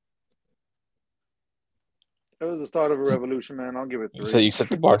 It was the start of a revolution, man. I'll give it 3. So you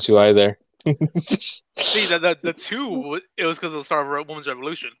set the bar too high there. See, the 2, it was because of the start of a women's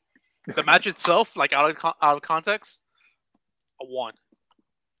revolution. The match itself, like out of context, a 1.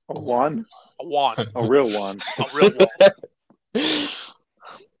 A 1? A 1. A real 1. A real 1.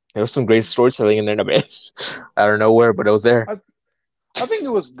 There was some great storytelling in there, out of nowhere, but it was there. I think it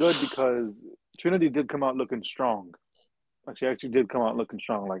was good because Trinity did come out looking strong. Like she actually did come out looking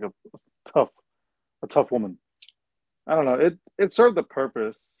strong, like a tough woman. I don't know. It served the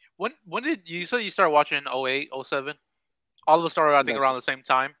purpose. When did you say you started watching 08, 07? All of us started, I think, around the same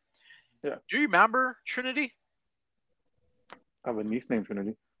time. Yeah. Do you remember Trinity? I have a niece named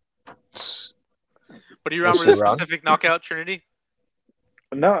Trinity. But do you remember the specific knockout, Trinity?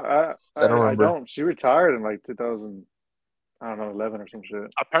 No, I don't. She retired in like 2011 or some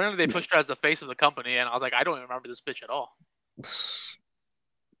shit. Apparently, they pushed her as the face of the company, and I was like, I don't even remember this bitch at all.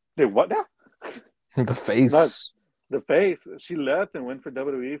 Dude, what now? The face. The face. She left and went for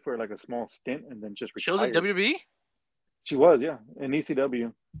WWE for like a small stint, and then just retired. She was in WWE? She was, yeah, in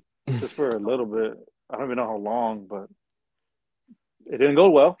ECW, just for a little bit. I don't even know how long, but it didn't go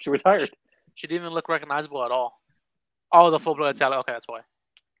well. She retired. She didn't even look recognizable at all. Oh, the full-blooded talent. Okay, that's why.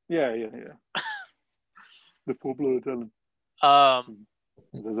 Yeah. The full-blooded talent.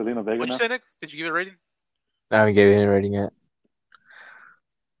 Is Zelina Vega? What'd you say, Nick? Did you give it a rating? I haven't given it a rating yet.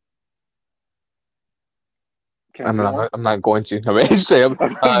 I'm not going to. I mean, say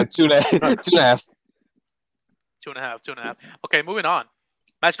 2.5. 2.5. Okay, moving on.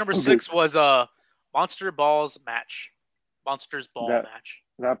 Match number 6 was Monster Balls match. Monsters Ball match.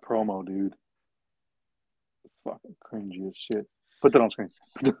 That promo, dude. It's fucking cringy as shit. Put that on screen.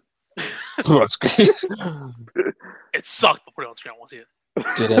 Put it on screen. It sucked, but put it on screen. I want to see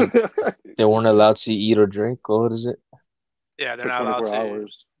it. They weren't allowed to eat or drink. What is it? Yeah, they're not allowed to.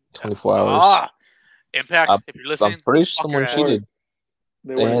 Hours. 24 hours. Impact, if you're listening. I'm pretty sure someone cheated.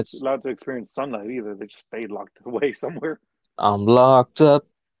 They weren't allowed to experience sunlight either. They just stayed locked away somewhere. I'm locked up.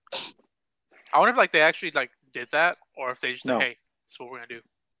 I wonder if they actually did that, or if they just hey, this is what we're gonna do.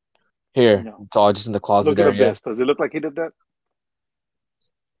 Here, it's all just in the closet area. Does it look like he did that?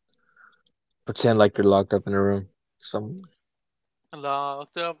 Pretend like you're locked up in a room.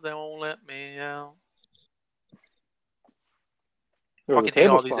 Locked up, they won't let me out. Fucking hate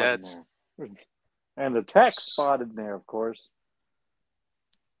all these ads. And the text spot in there, of course.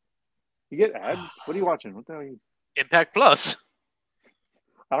 You get ads? What are you watching? What the hell are you? Impact Plus.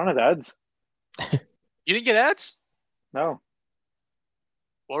 I don't have ads. You didn't get ads? No.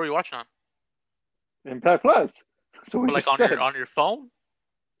 What were you watching on? Impact Plus. So on your phone?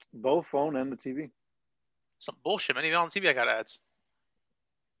 Both phone and the TV. Some bullshit, man. Even on the TV, I got ads.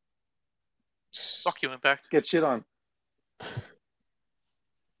 Fuck you, Impact. Get shit on.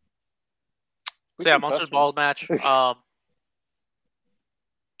 So yeah, Monsters Ball match.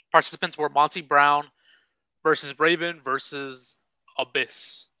 Participants were Monty Brown versus Raven versus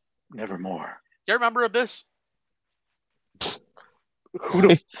Abyss. Nevermore. You remember Abyss? I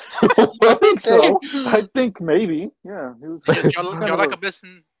think so. I think maybe. Yeah. Did you like Abyss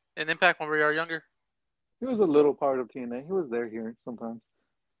in Impact when we were younger? He was a little part of TNA. He was here sometimes.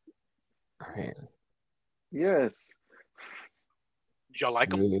 Man. Yes. Did y'all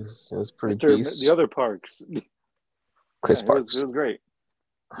like him? It was pretty decent. The other Parks. Chris Parks. It was great.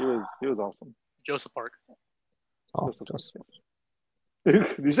 He was awesome. Joseph Park. Oh, Joseph. Did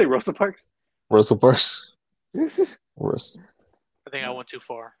you say Rosa Parks? Russell Parks. I think I went too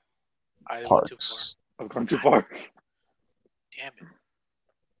far. I've gone too far. Damn it.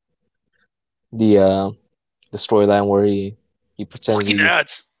 The storyline where he pretends he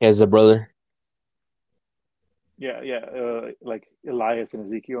has a brother. Yeah, like Elias and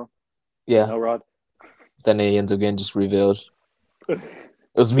Ezekiel. Yeah. Elrod. Then he ends up getting just revealed.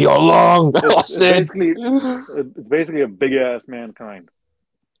 was me all along. It's Austin. basically a big ass Mankind.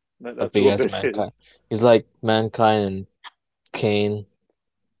 A That's big what ass this is. Mankind. He's like Mankind and Kane.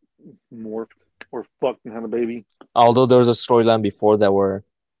 Morphed or fucked and had a baby. Although there was a storyline before that where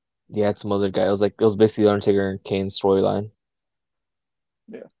they had some other guy. It was basically the Undertaker and Kane storyline.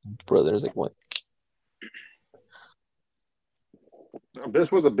 Yeah. Brothers, like what?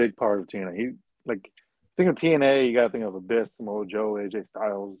 Abyss was a big part of TNA. Think of TNA, you gotta think of Abyss, Samoa Joe, AJ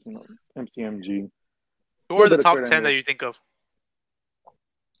Styles, MCMG. Who are the top 10 that you think of?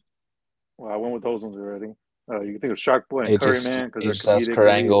 Well, I went with those ones already. You can think of Shark Boy and Curry Man because they're Styles, comedic. Kurt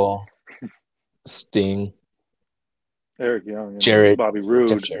Angle, Sting, Eric Young, Jarrett, Bobby Roode,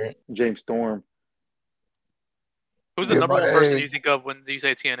 Jeff Jarrett. James Storm, Who's the number one person you think of when you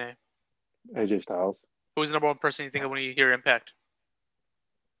say TNA? AJ Styles. Who's the number one person you think of when you hear Impact?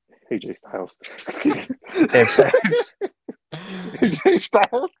 AJ Styles. Impact. AJ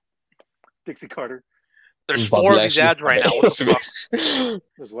Styles. Dixie Carter. There's Bobby 4 of these Lashley. ads right now. What the fuck?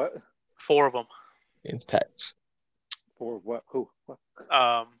 There's what? 4 of them. Impact. 4 of what? Who? What?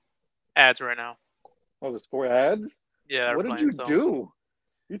 Ads right now. Oh, there's 4 ads? Yeah. What did you do?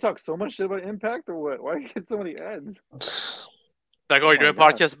 You talk so much shit about Impact or what? Why do you get so many ads? Like, oh, you're doing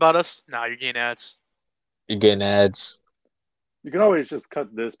God. podcasts about us? Nah, you're getting ads. You're getting ads. You can always just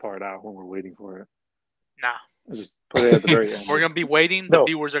cut this part out when we're waiting for it. Nah. Just put it at the very end. We're going to be waiting. No. The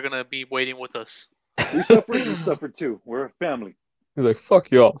viewers are going to be waiting with us. We suffer, you suffer too. We're a family. He's like, fuck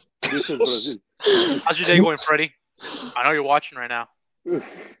you off. This is what it is. How's your day going, Freddie? I know you're watching right now.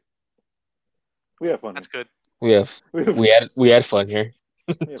 We have fun. That's good. We had fun here. We have fun.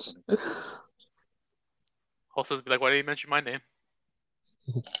 Hostess be like, why did you mention my name?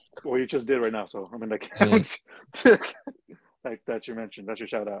 Well, you just did right now, so I mean, that Mm. counts. Like that's your mention. That's your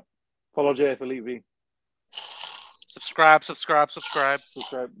shout out. Follow JF Elite V. Subscribe. Subscribe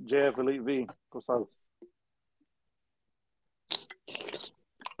JF Elite V. Go south.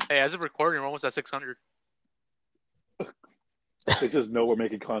 Hey, as of recording, we're almost at 600. They just know we're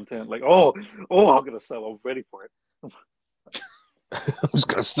making content. Like, I'm gonna sell. I'm ready for it. I'm just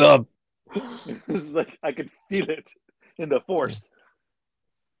gonna sub. This is like I can feel it in the force.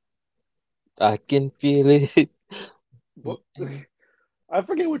 I can feel it. What? I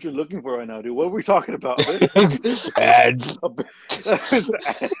forget what you're looking for right now, dude. What are we talking about? Ads.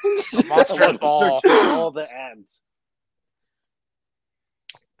 Monster Ball. Search for all the ads.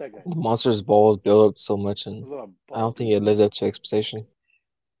 That guy. Monsters balls build up so much, and There's a lot of I don't think it lived up to expectation.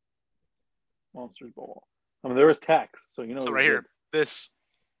 Monsters Ball. I mean, there was tax, so you know. So right here, this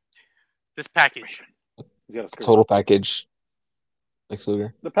package. He's got a skirt. Total package. Lex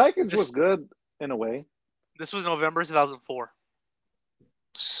Luger. The package was good in a way. This was November 2004.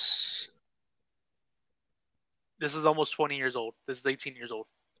 This is almost 20 years old. This is 18 years old.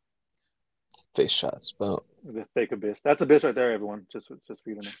 Face shots, but The fake Abyss. That's Abyss right there, everyone. Just for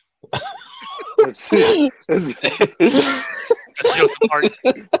you to know. That's Joseph Hart.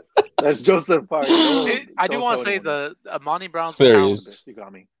 That's Joseph Park. I do want to say the Monty Brown's There he pounds. is. You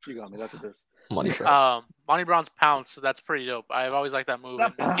got me. That's Abyss. money trap. Monty Brown's pounce. So that's pretty dope. I've always liked that move.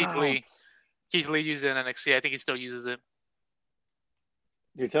 That And pounce. Keith Lee used it in NXT. I think he still uses it.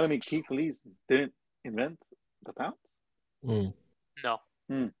 You're telling me Keith Lee didn't invent the pound? No.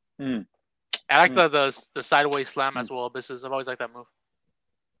 Mm. I like the sideways slam as well. Abysses. I've always liked that move.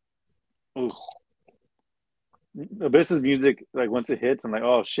 Ooh. Abyss's music, like once it hits, I'm like,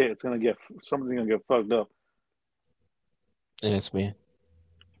 oh shit, something's gonna get fucked up. And it's me.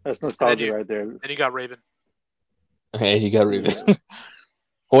 That's nostalgia right there. Then you got Raven. Hey, you got Raven.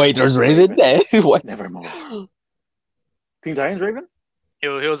 Wait, there's Raven? What? Nevermore. Teen Titans Raven? He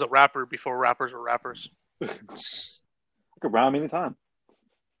was a rapper before rappers were rappers. Could round me anytime.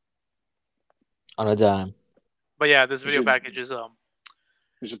 On a dime. But yeah, this video package is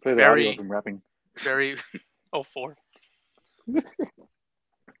You should play the Very- audio of him rapping. very 04.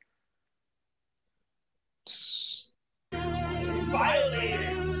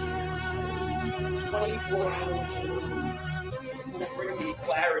 Violated. 24 hours will bring me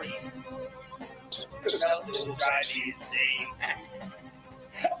clarity. Nothing will drive me insane.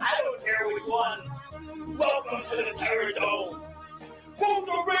 I don't care which one. Welcome to the Terror Dome. Quote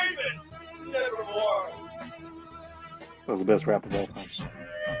the Raven. Nevermore. That was the best rap of all time.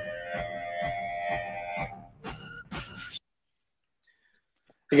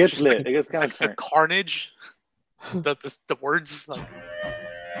 It gets Just lit. It gets kind Like of the turned. carnage. The words like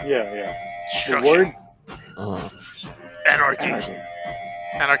Yeah. The destruction, words.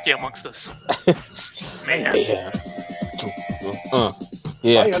 anarchy amongst us. Man. Yeah.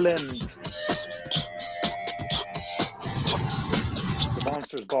 Yeah. Violence. The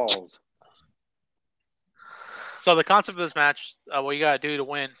monster's balls. So the concept of this match, what you gotta do to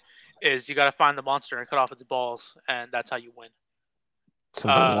win, is you gotta find the monster and cut off its balls, and that's how you win.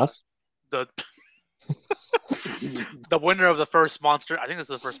 Simple enough. The the winner of the first monster, I think this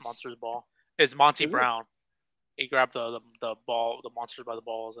is the first monster's ball, is Monty Brown. He grabbed the ball, the monsters by the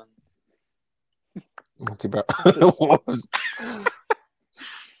balls, and Monty Brown. What was...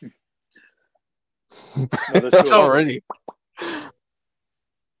 That's already.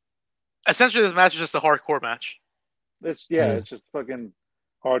 Essentially, this match is just a hardcore match. It's just fucking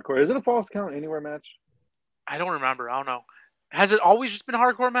hardcore. Is it a false count anywhere match? I don't remember. I don't know. Has it always just been a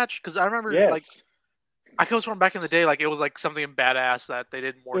hardcore match? Because I remember, like, I could from back in the day, like it was like something badass that they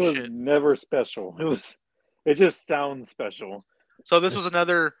did more shit. It was never special. It just sounds special. So this was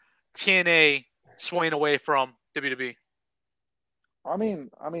another TNA swaying away from WWE. I mean,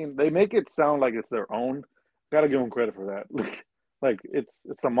 they make it sound like it's their own. Gotta give them credit for that. Like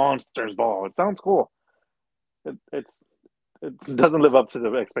it's a monster's ball. It sounds cool. It doesn't live up to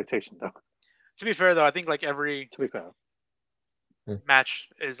the expectation though. To be fair though, I think like every to be fair match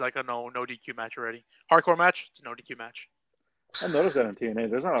is like a no DQ match already. Hardcore match, it's a no DQ match. I noticed that in TNA.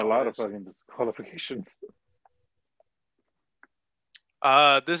 There's not a lot of fucking disqualifications.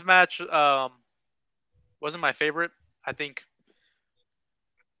 This match wasn't my favorite. I think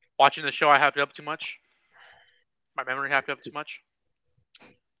watching the show, I hyped it up too much. My memory hyped it up too much.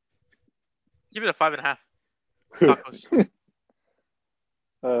 Give it a 5.5. Tacos.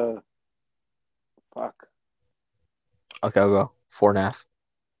 Fuck. Okay, I'll go 4.5.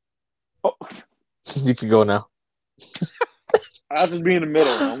 Oh. You can go now. I'll just be in the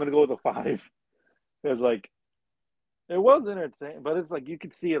middle. I'm gonna go with a 5. It's like it was entertaining, but it's like you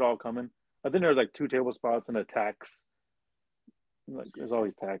could see it all coming. I think there's like 2 table spots and a tax. Like there's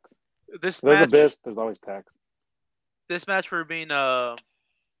always tax. This there's match, a best. There's always tax. This match for being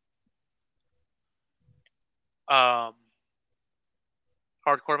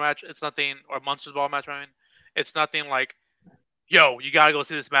hardcore match, it's nothing, or Monsters Ball match, I mean, it's nothing like, yo, you gotta go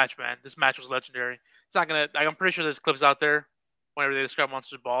see this match, man. This match was legendary. It's not gonna, like, I'm pretty sure there's clips out there whenever they describe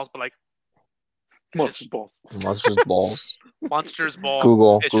Monsters Balls, but like, Monsters Balls. Monsters Balls. Monsters Balls.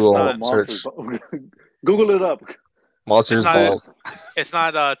 Google search. Google it up. Monsters Balls. It's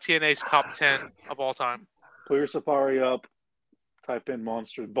not TNA's top 10 of all time. Put your Safari up. Type in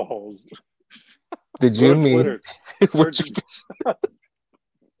Monsters Balls. Did you mean?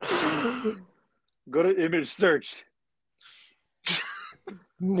 Go to image search.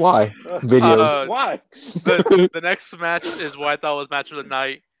 Why? Videos. Why? The next match is what I thought was match of the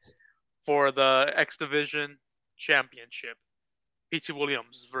night for the X Division Championship. P.T.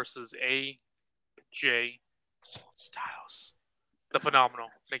 Williams versus AJ Styles. The Phenomenal.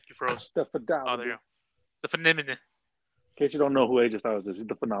 Thank you, froze. The Phenomenal. Oh, there you go. The Phenomenal. In case you don't know who AJ Styles is, he's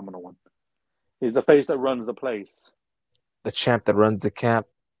the Phenomenal one. He's the face that runs the place. The champ that runs the camp.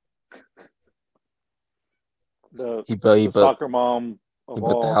 The built soccer mom of he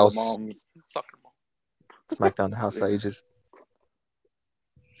built all the house. moms. Soccer mom. SmackDown the house ages.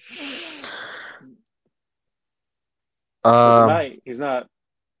 Tonight, he's not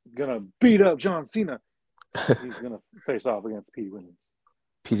gonna beat up John Cena. He's gonna face off against P.D. Williams.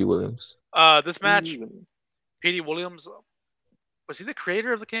 P.D. Williams. This match, P.D. Williams, was he the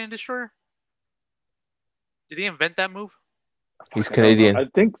creator of the Canadian Destroyer? Did he invent that move? He's Canadian. I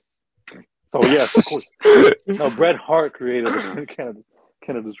think so. Oh, yes, of course. No, Bret Hart created the Canada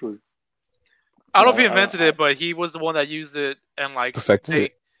Destroyer. I don't know if he invented it, but he was the one that used it and like perfected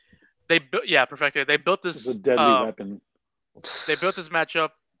it. They built, perfected it. They built this. It's a deadly weapon. They built this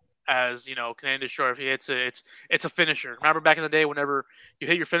matchup as, you know, Canadian Destroyer. If he hits it, it's a finisher. Remember back in the day, whenever you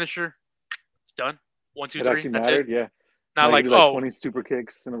hit your finisher, it's done. 1, 2, 3. That's mattered, it. Yeah. Not like 20 super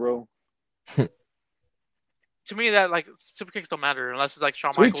kicks in a row. To me, that like super kicks don't matter unless it's like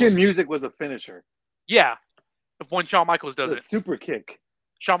Shawn Sweet Michaels. Chin Music was a finisher. Yeah, when Shawn Michaels does it, super kick.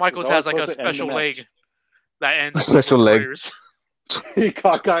 Shawn Michaels has like a special leg that ends. Special leg. He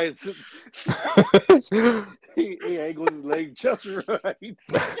cockeyes. he angles his leg just right,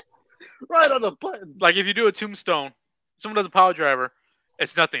 right on the button. Like if you do a tombstone, someone does a power driver,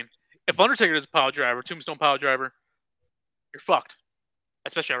 it's nothing. If Undertaker does a power driver, tombstone power driver, you're fucked.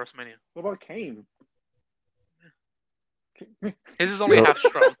 Especially at WrestleMania. What about Kane? His is only half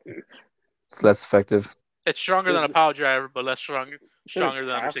strong. It's less effective. It's stronger than a power driver, but less stronger than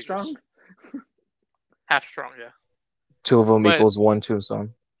Undertaker's. Strong? Half strong, yeah. 2 of them equals 1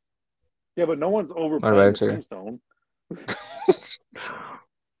 tombstone. Yeah, but no one's overplaying tombstone.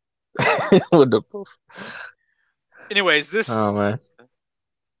 Anyways, this man.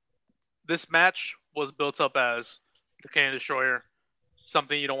 This match was built up as the Canadian Destroyer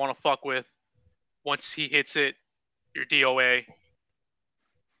something you don't want to fuck with. Once he hits it, you're DOA.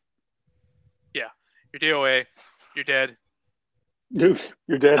 Yeah, you're DOA. You're dead. Dude,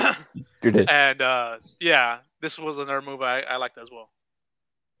 you're dead. You're dead. And yeah, this was another move I liked as well.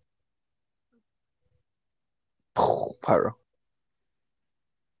 Pyro.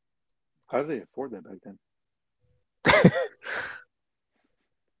 How did they afford that back then?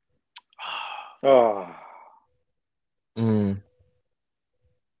 Oh.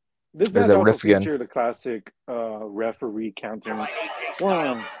 This There's match that also riff again. featured the classic referee counting. 1, 2.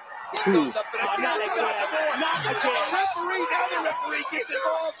 Not again. Referee, now the referee gets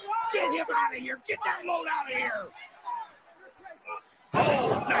involved. Get him out of here. Get that load out of here.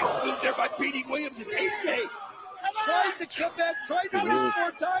 Oh, nice move there by Petey Williams. It's AJ. Tried to come back, tried to win his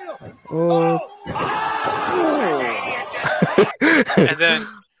fourth title. And then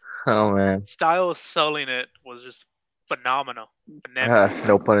Oh man. Styles selling it was just phenomenal.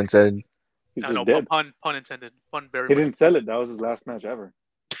 No pun intended. He's No, just dead. pun intended. Pun very He much. didn't sell it. That was his last match ever.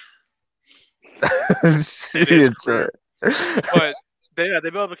 But they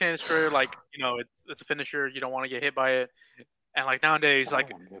built up a Canadian Destroyer like, it's a finisher. You don't want to get hit by it. And like nowadays, like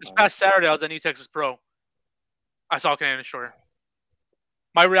this past Saturday, I was at New Texas Pro. I saw Canadian Destroyer.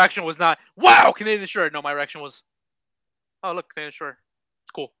 My reaction was not, wow, Canadian Destroyer. No, my reaction was, oh, look, Canadian Destroyer.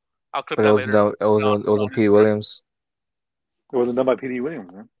 It's cool. I'll clip But that it was later. it wasn't Petey Williams. It wasn't done by Petey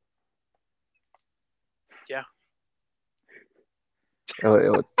Williams, man. Yeah. There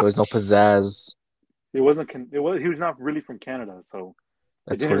was no pizzazz. It wasn't. He was not really from Canada, so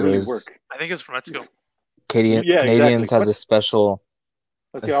That's it what didn't it really was. work. I think it's from Mexico. Canadians exactly. have this special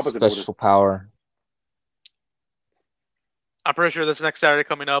That's the opposite. of special power. I'm pretty sure this next Saturday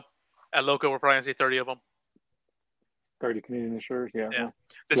coming up at Loco, we're probably going to see 30 of them. 30 Canadian insurers, yeah. Yeah.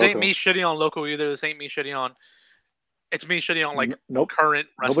 This ain't me shitting on Loco either. This ain't me shitting on. It's me shitting on like Nope. current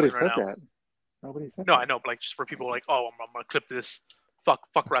wrestling Nobody right said now. that. Nobody said No, I know, but like just for people like, oh, I'm gonna clip this. Fuck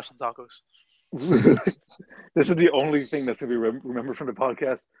wrestling tacos. that. This is the only thing that's gonna be remembered from the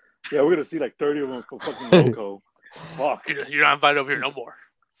podcast. Yeah, we're gonna see like 30 of them for fucking Loco. Fuck. You're not invited over here no more.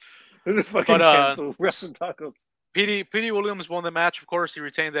 Fucking But, cancel wrestling tacos. Petey Williams won the match. Of course, he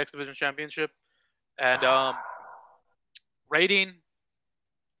retained the X Division Championship. And rating,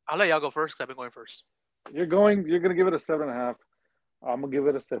 I'll let y'all go first because I've been going first. You're gonna give it a 7.5. I'm gonna give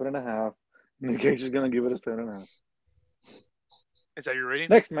it a 7.5. Nick Cage is gonna give it a 7.5. Is that your rating?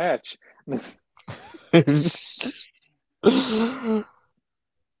 Next match. Next.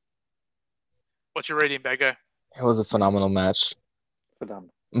 What's your rating, bad guy? It was a phenomenal match,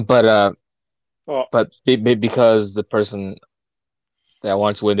 Phenomenal. but Oh. because the person that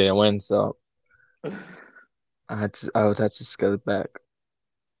wanted to win didn't win, so I would have to scale it back.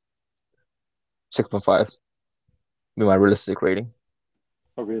 6.5 be my realistic rating.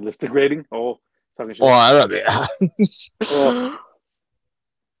 A realistic rating? Oh, talking shit. Oh, I love it. Oh.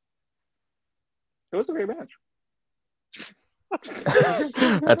 It was a great match.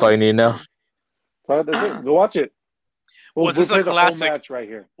 That's all you need to know. So that's it. Go watch it. Was this play a the whole classic? match right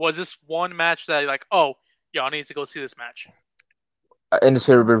here? Was this one match that like, oh, y'all need to go see this match? In this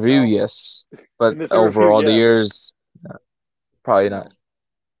pay-per-view, yes, but In this over pay-per-view, all the yeah. years, no, probably not.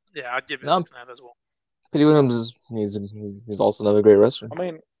 Yeah, I'd give it No. 6.5 as well. Petey Williams he's also another great wrestler. I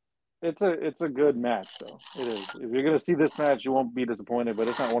mean, it's a good match though. It is. If you're gonna see this match, you won't be disappointed. But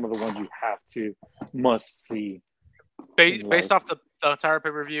it's not one of the ones you have to must see. Based off the entire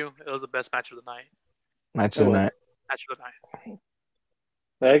pay-per-view, it was the best match of the night. Match of the night. Match of the night.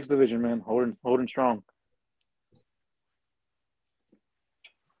 The X Division, man, holding strong.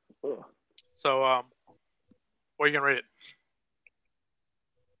 Ugh. So, what are you gonna rate it?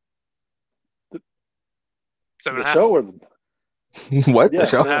 The 7.5. show or the What?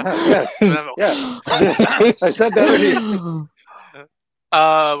 Yes, The show? yes, yes. I said that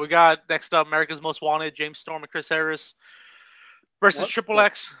already. We got next up America's Most Wanted, James Storm and Chris Harris versus What? Triple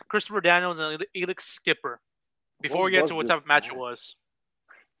X, Christopher Daniels and Elix Skipper. Before What we get was to what this type of match it match? was,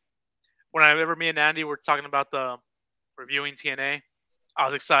 whenever me and Andy were talking about the reviewing TNA, I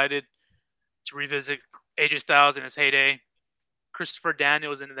was excited to revisit AJ Styles in his heyday, Christopher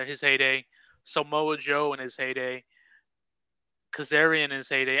Daniels in his heyday, Samoa Joe in his heyday, Kazarian in his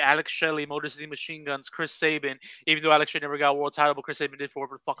heyday, Alex Shelley, Motor City Machine Guns, Chris Sabin. Even though Alex Shelley never got a world title, but Chris Sabin did for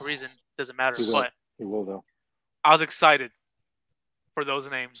whatever the fuck reason, doesn't matter. He will. But He will though. I was excited for those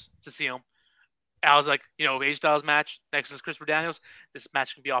names to see them. I was like, AJ Styles match next is Christopher Daniels. This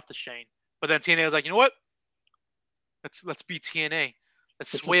match can be off the chain. But then TNA was like, you know what? Let's be TNA.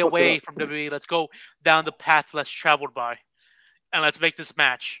 Let's Let's sway just fuck away it up. from WWE. Let's go down the path less traveled by, and let's make this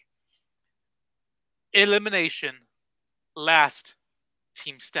match. Elimination, last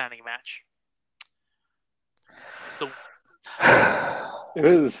team standing match. It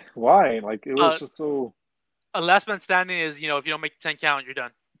is. Why? Like, it was just so... A last man standing is, if you don't make the 10 count, you're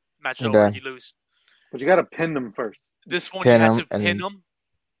done. Match You're over, done. you lose. But you got to pin them first. This one, Pin you had them to pin them,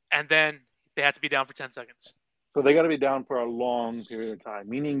 and then they had to be down for 10 seconds. So they got to be down for a long period of time,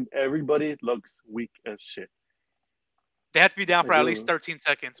 meaning everybody looks weak as shit. They have to be down for at least 13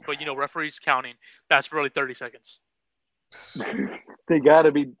 seconds, but, referees counting, that's really 30 seconds. They got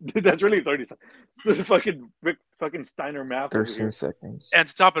to be... Dude, that's really 30 seconds. This fucking Steiner math 13 seconds. And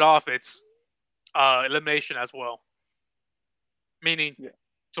to top it off, it's elimination as well. Meaning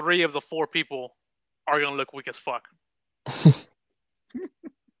 3 of the 4 people are going to look weak as fuck.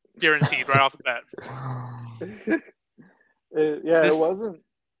 Guaranteed, right off the bat. It wasn't...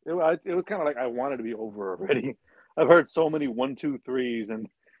 It was kind of like I wanted to be over already. I've heard so many 1, 2, 3s and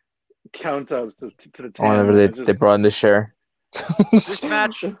count-ups to the 10. Whenever they brought in the share. This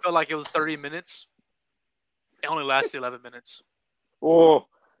match felt like it was 30 minutes. It only lasted 11 minutes. Oh,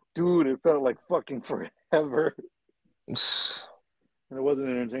 dude, it felt like fucking forever. And it wasn't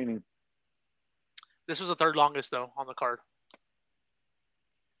entertaining. This was the third longest, though, on the card.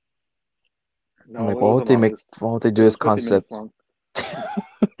 No, like, what would they do this concept?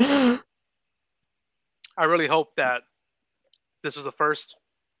 I really hope that this was the first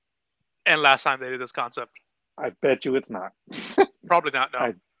and last time they did this concept. I bet you it's not. Probably not, no.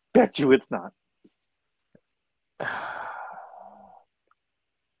 I bet you it's not.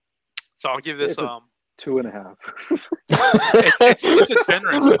 So I'll give this 2.5. it's a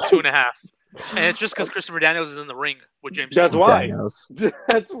generous 2.5. And it's just because Christopher Daniels is in the ring with James. That's why. Daniels.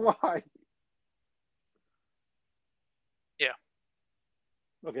 That's why. Yeah.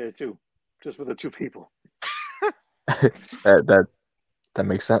 Okay, 2. Just for the 2 people. that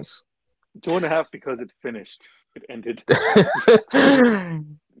makes sense. 2.5 because it finished. It ended.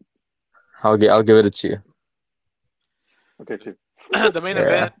 I'll give it a 2. Okay, 2. The main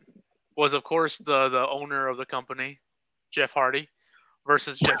event was, of course, the owner of the company, Jeff Hardy,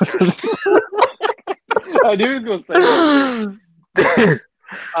 versus Jeff Jarrett. I knew he was going to say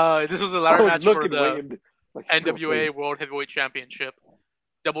that. This was the ladder match for the NWA World Heavyweight Championship.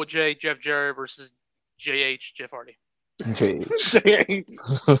 Double J, Jeff Jarrett versus JH, Jeff Hardy.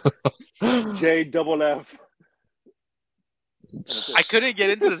 J double F. I couldn't get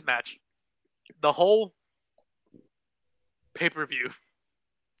into this match. The whole pay-per-view.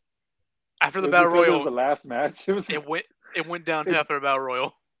 After the Battle Royal, it was the last match. It went downhill after the Battle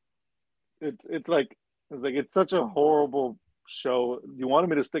Royal. It's such a horrible show. You wanted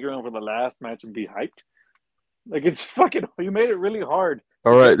me to stick around for the last match and be hyped? Like, it's fucking... You made it really hard.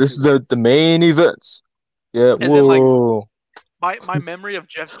 All right, this is the main event. Yeah, and whoa. Then, my memory of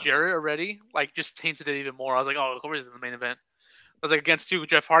Jeff Jarrett already, just tainted it even more. I was like, oh, of course it's in the main event. I was like, against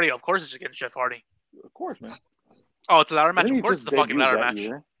Jeff Hardy. Of course it's against Jeff Hardy. Of course, man. Oh, it's a ladder match? Of course it's the fucking ladder match.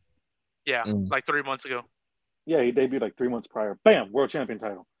 Year. Yeah, like 3 months ago. Yeah, he debuted like 3 months prior. Bam, world champion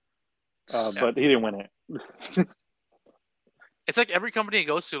title. But he didn't win it. It's like every company he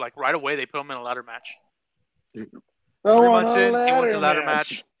goes to, like right away they put him in a ladder match. 3 3 months in, he went to a ladder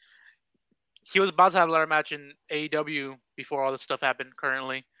match. He was about to have a ladder match in AEW before all this stuff happened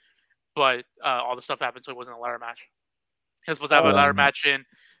currently. But all the stuff happened, so it wasn't a ladder match. He was supposed to have a ladder match in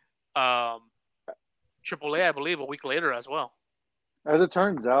AAA, I believe, a week later as well. As it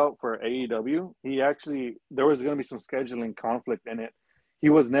turns out, for AEW, there was going to be some scheduling conflict in it. He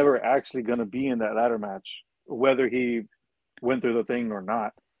was never actually going to be in that ladder match, whether he went through the thing or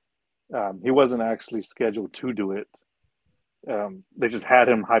not. He wasn't actually scheduled to do it. They just had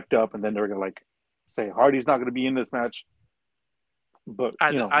him hyped up, and then they were going to say Hardy's not going to be in this match. But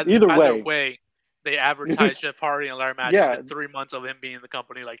either way, they advertised Jeff Hardy in a ladder match within 3 months of him being in the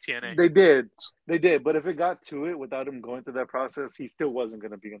company like TNA. They did. But if it got to it without him going through that process, he still wasn't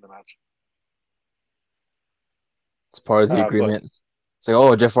going to be in the match. It's part of the agreement. It's like,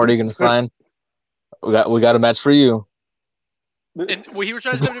 oh, Jeff Hardy going to sign? We got a match for you. And he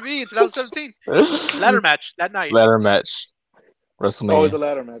returned to WWE in 2017. Ladder match that night. Ladder match. WrestleMania. Oh, it's a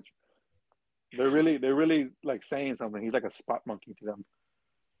ladder match. They're really saying something. He's like a spot monkey to them.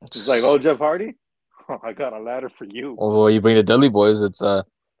 It's like, oh, Jeff Hardy? Oh, I got a ladder for you. Oh, you bring the Dudley Boys, it's a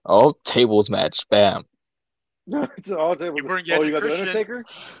all tables match. Bam. It's all tables. You bring you got the Undertaker?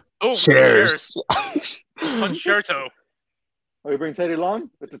 Oh, cheers. Concerto. Oh, you bring Teddy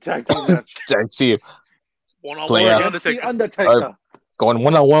Long? It's a tag team match. Tag team. One-on-one with the Undertaker. Going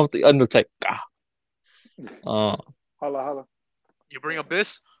one-on-one with the Undertaker. Holla, holla. You bring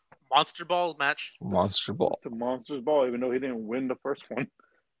Abyss? Monster Ball match. Monster Ball. It's a Monster's Ball, even though he didn't win the first one.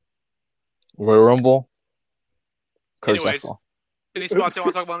 Royal Rumble. Anyways, Any spots you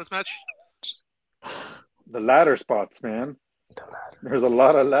want to talk about in this match? The ladder spots, man. There's a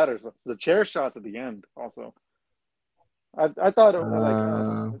lot of ladders. The chair shots at the end, also. I thought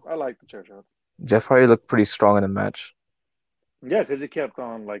I like the chair shots. Jeff Hardy looked pretty strong in the match. Yeah, because he kept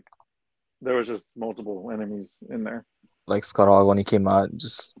on like there was just multiple enemies in there. Like Scott Hall when he came out,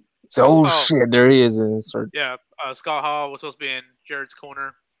 just said, "Oh shit, there he is!" And started. Yeah, Scott Hall was supposed to be in Jarrett's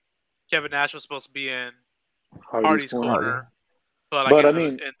corner. Kevin Nash was supposed to be in Hardy's corner. But I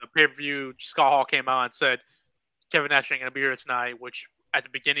mean, in the pay-per-view, Scott Hall came out and said Kevin Nash ain't gonna be here tonight. Which at the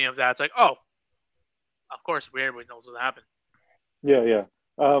beginning of that, it's like, oh, of course, everybody knows what happened. Yeah.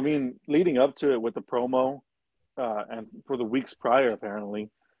 I mean, leading up to it with the promo, and for the weeks prior, apparently,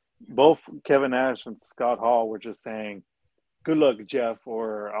 both Kevin Nash and Scott Hall were just saying, "Good luck, Jeff,"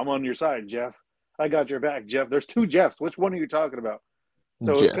 or "I'm on your side, Jeff. I got your back, Jeff." There's two Jeffs. Which one are you talking about?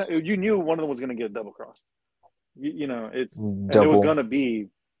 So you knew one of them was going to get double crossed. You know, it was going to be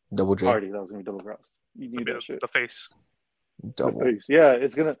double J. Hardy. That was going to be double crossed. You knew that shit. The face. Double. The face. Yeah,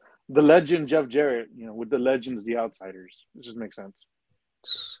 it's going to – the legend Jeff Jarrett, you know, with the legends, the outsiders. It just makes sense.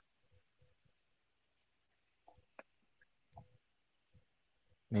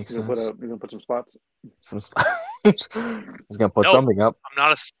 Makes sense. You're going to put some spots? He's going to put something up. I'm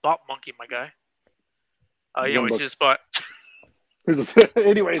not a spot monkey, my guy. Anyways, here's a spot.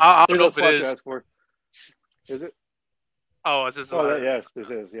 Anyways, I don't know if it is. Ask for. Is it? Oh, is this? Yes, this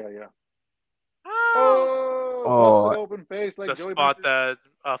is. Yeah. Open face like the Joey spot Mercury.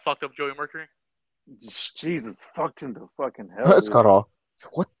 that fucked up Joey Mercury. Jesus, fucked him to fucking hell. Scott Hall.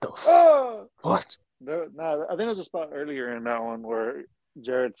 What the? What? No, I think there's a spot earlier in that one where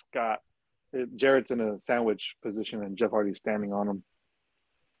Jarrett's in a sandwich position and Jeff Hardy's standing on him.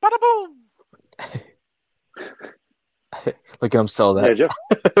 Bada boom! Look at him sell that. Yeah, Jeff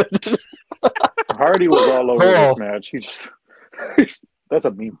Hardy was all over this match. He just that's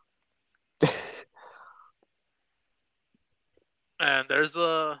a meme. And there's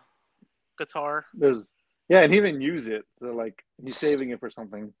the guitar. And he didn't use it. So like he's saving it for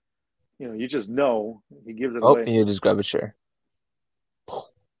something. You know, you just know he gives it away. Oh, you just grab a chair.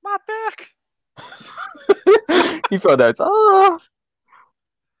 My back. He felt that.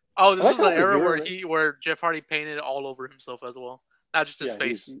 Oh, this was an era where Jeff Hardy painted all over himself as well. Not just his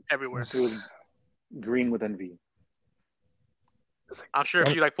face, everywhere. He was green with envy. I'm sure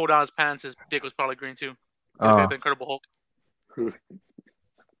if you pulled down his pants, his dick was probably green too. The Incredible Hulk.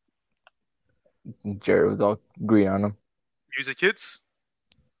 Jarrett was all green on him. Music hits.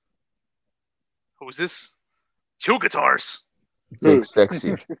 Who's this? Two guitars. Big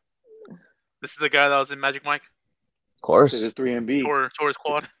sexy. This is the guy that was in Magic Mike. Of course. It is 3MB. Tore his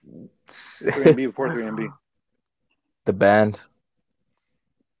quad. 3MB before 3MB. The band.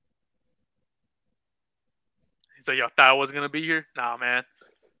 He's like, yo, thought I wasn't going to be here? Nah, man.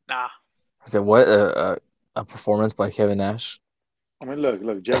 Nah. I said, what? A performance by Kevin Nash? I mean,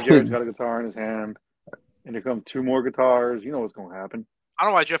 look. Jeff Jarrett's got a guitar in his hand. And here come two more guitars. You know what's going to happen. I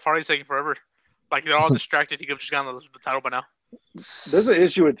don't know why Jeff Hardy's taking forever. Like, they're all distracted. He could have just gotten the title by now. There's an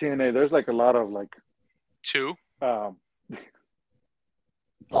issue with TNA. There's a lot of two. On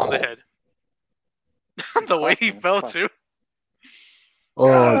the head. The way he fell too.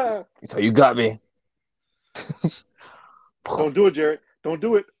 Oh, so you got me. Don't do it, Jarrett. Don't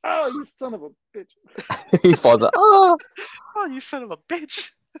do it. Oh, you son of a bitch. He falls out. Oh, you son of a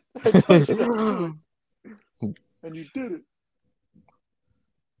bitch. And you did it.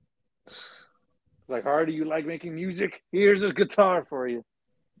 Like, Hardy, you like making music? Here's a guitar for you.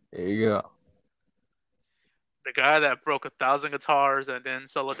 There you go. The guy that broke 1,000 guitars and didn't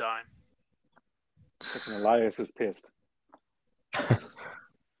sell a dime. Elias is pissed.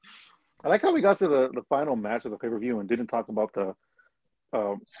 I like how we got to the final match of the pay-per-view and didn't talk about the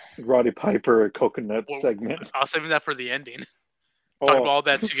Roddy Piper coconut segment. I was saving that for the ending. Talk about all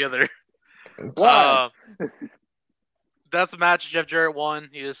that together. Wow. That's the match. Jeff Jarrett won.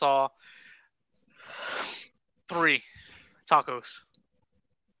 He just saw 3 tacos.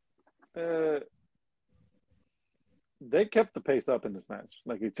 They kept the pace up in this match.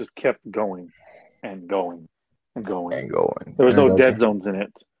 Like, it just kept going and going and going. And going. There was no dead zones in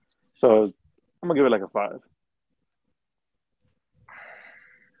it. So I'm going to give it like a 5.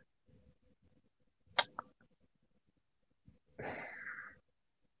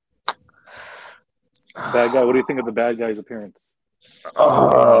 Bad guy. What do you think of the bad guy's appearance?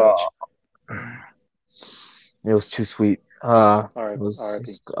 It was too sweet. All right.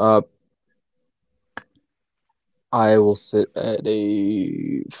 I will sit at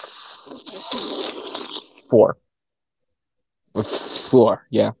a 4. 4,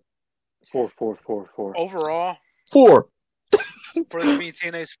 yeah. 4. Overall, 4. For this being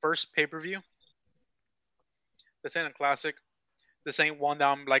TNA's first pay-per-view, this ain't a classic. This ain't one that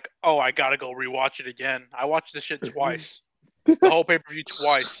I'm like, oh, I gotta go rewatch it again. I watched this shit twice. The whole pay-per-view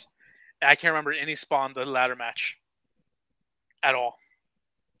twice. And I can't remember any spot in the ladder match. At all.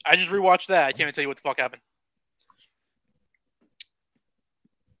 I just rewatched that. I can't even tell you what the fuck happened.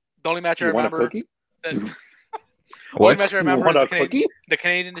 The only match I remember... The only match I remember is the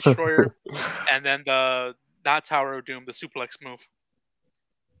Canadian Destroyer and then the not Tower of Doom, the suplex move.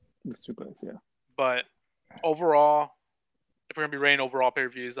 The suplex, yeah. But overall, if we're gonna be rating overall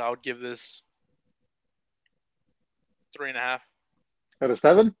pay-per-views, I would give this 3.5 out of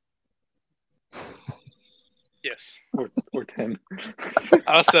 7. Yes, or 10.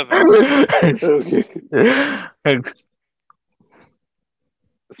 Out of 7.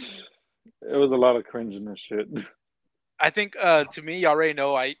 It was a lot of cringe in this shit. I think to me, you already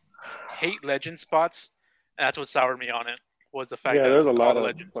know I hate legend spots, and that's what soured me on it. Was the fact that there's a lot of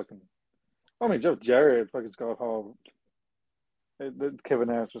legends. fucking. I mean, Jeff Jarrett, fucking Scott Hall, Kevin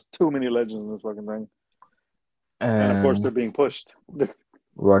Nash, just too many legends in this fucking thing. And of course, they're being pushed.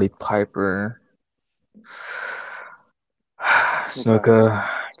 Roddy Piper, Snuka.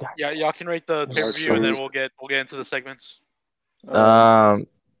 Yeah, y'all can rate the pay-per-view, and then we'll get into the segments.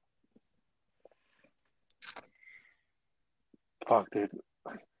 Fuck, dude.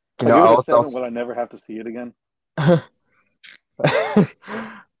 You know, will I never have to see it again? I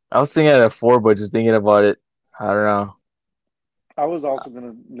was thinking at a 4, but just thinking about it, I don't know. I was also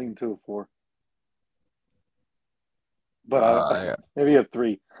gonna lean to a 4, but maybe a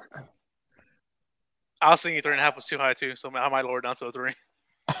 3. I was thinking 3.5 was too high too, so I might lower it down to a 3.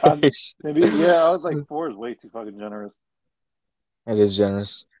 Maybe I was like 4 is way too fucking generous. It is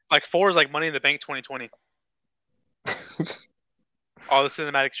generous. Like 4 is like Money in the Bank 2020. All the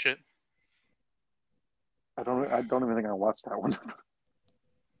cinematic shit. I don't even think I watched that one.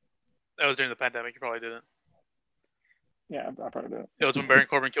 That was during the pandemic. You probably didn't. Yeah, I probably did. It was when Baron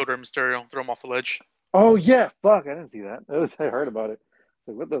Corbin killed Rey Mysterio, threw him off the ledge. Oh yeah, fuck! I didn't see that. I heard about it.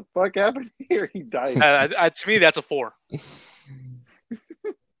 Like, what the fuck happened here? He died. To me, that's a 4. It's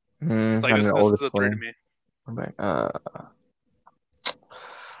like I'm this is a 3 to me. I'm like, No,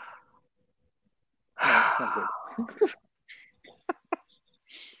 it's not good.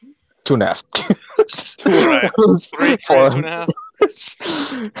 2.5. Right. 3,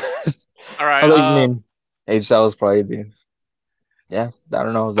 2.5. All right. I mean, Age that was probably the. Yeah, I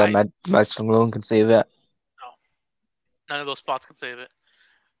don't know if that match alone can save that. No, none of those spots can save it.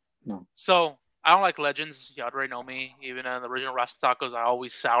 No. So I don't like legends. You already know me. Even in the original Rasta Tacos, I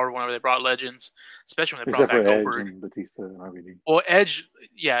always soured whenever they brought legends, especially when they brought back Goldberg. Edge and Batista and RVD. Well, Edge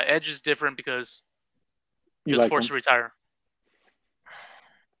is different because he was forced to retire.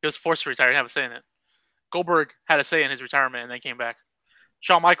 He was forced to retire. He didn't have a say in it. Goldberg had a say in his retirement and then came back.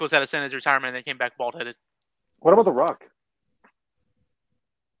 Shawn Michaels had a say in his retirement and then came back bald-headed. What about The Rock?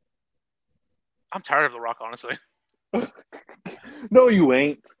 I'm tired of The Rock, honestly. No, you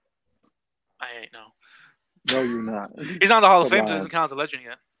ain't. I ain't, no. No, you're not. He's not in the Hall of Fame, so he doesn't count as a legend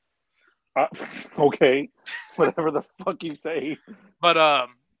yet. Okay. Whatever the fuck you say. But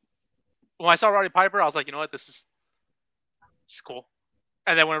when I saw Roddy Piper, I was like, you know what? This is cool.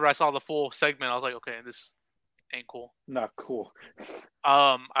 And then whenever I saw the full segment, I was like, okay, this ain't cool. Not cool.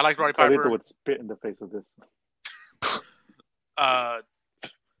 I like Roddy Piper. Carlito would spit in the face of this.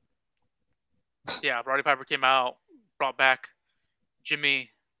 Yeah, Roddy Piper came out, brought back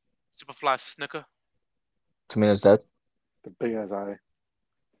Jimmy Superfly Snuka. Tamina's dead. The big ass eye.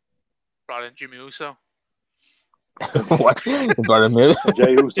 Brought in Jimmy Uso. What? Brought him in?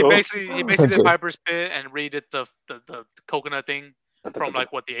 Jey Uso. He basically did Piper's Pit and redid the coconut thing from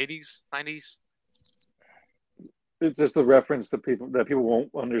like what, the 80s, 90s. It's just a reference to people that people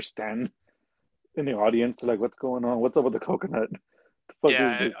won't understand in the audience. Like, what's going on? What's up with the coconut?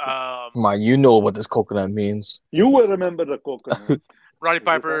 Yeah, you know what this coconut means. You will remember the coconut. Roddy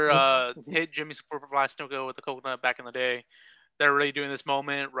Piper hit Jimmy Superfly Snuka with the coconut back in the day. They're really doing this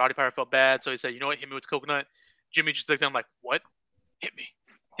moment. Roddy Piper felt bad, so he said, "You know what? Hit me with the coconut." Jimmy just looked at him like, "What? Hit me!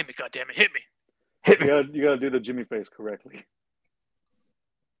 Hit me! Goddammit! Hit me! Hit me!" You gotta do the Jimmy face correctly.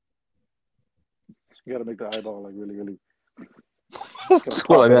 You gotta make the eyeball like really, really. Like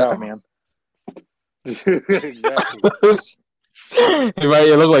that, man. Exactly.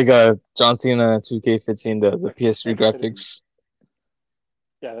 You look like John Cena 2K15, the PS3 graphics.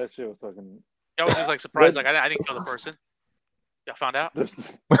 Yeah, that shit was fucking. I was just like surprised, like I didn't kill the person. Y'all found out? That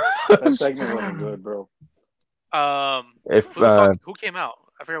segment wasn't good, bro. Who came out?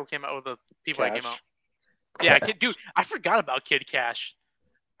 I forget who came out with the people Cash. that came out. Yeah, dude, I forgot about Kid Cash.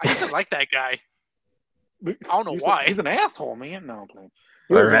 I used to like that guy. I don't know why. He's an asshole, man. No, I'm playing.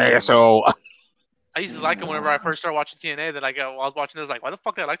 So I used to like him whenever I first started watching TNA. Then while I was watching this, like, why the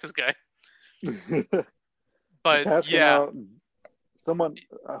fuck do I like this guy? But yeah, someone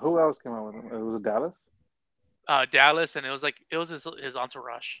who else came out with him? It was Dallas. Dallas, and it was his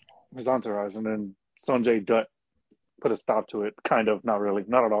entourage. His entourage, and then Sonjay Dutt put a stop to it. Kind of, not really,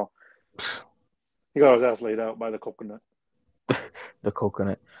 not at all. He got his ass laid out by the coconut. The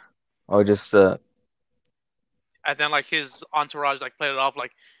coconut. Or just And then like his entourage like played it off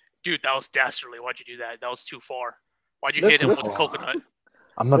like, dude, that was dastardly. Why'd you do that? That was too far. Why'd you hit him with the coconut?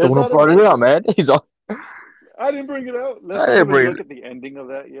 I'm not the one who brought it up, man. He's all. I didn't bring it out. Let's look at the ending of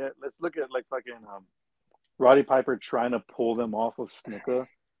that yet. Let's look at like fucking Roddy Piper trying to pull them off of Snuka,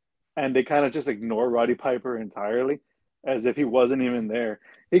 and they kind of just ignore Roddy Piper entirely, as if he wasn't even there.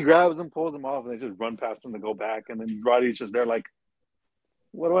 He grabs him, pulls him off, and they just run past him to go back. And then Roddy's just there like,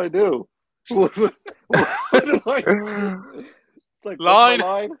 what do I do? What do I do? It's like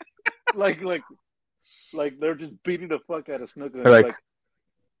line. like they're just beating the fuck out of Snuka. Like,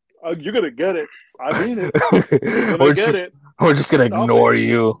 oh, you're gonna get it. I mean it. You're gonna get it. We're just gonna ignore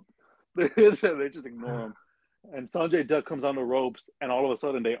you. They just ignore him. And Sonjay Dutt comes on the ropes, and all of a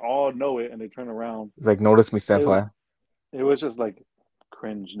sudden they all know it, and they turn around. It's like, notice me, senpai. It was just like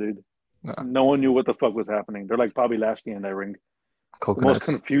cringe, dude. No one knew what the fuck was happening. They're like Bobby Lashley in that ring. Coconuts.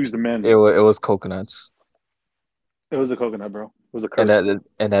 The most confused men. It was coconuts. It was a coconut, bro. It was a curse.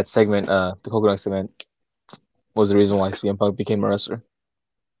 And that segment, the coconut segment, was the reason why CM Punk became a wrestler.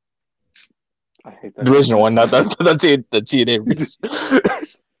 I hate that. The original one, not the TNA.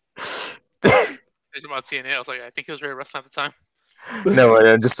 About TNA, I was like, I think he was ready to wrestle at the time.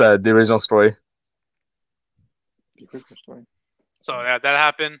 No, just the original story. The original story. So yeah, that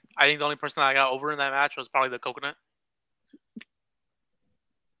happened. I think the only person that I got over in that match was probably the coconut.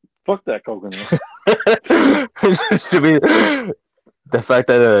 Fuck that coconut. To me, the fact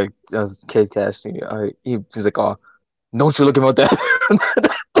that Kid Cash, he's like, oh, don't you look about that?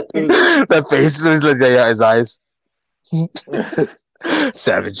 That face was like, yeah, his eyes.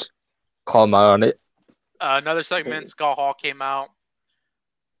 Savage. Call him out on it. Another segment, Scott Hall came out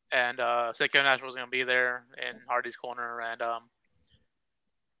and said Kevin Nash was going to be there in Hardy's corner. And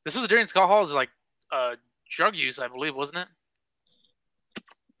this was during Scott Hall's like drug use, I believe, wasn't it?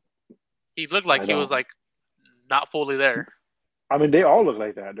 He looked like he was like not fully there. I mean, they all look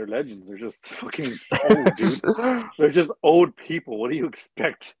like that. They're legends. They're just fucking old, dude. They're just old people. What do you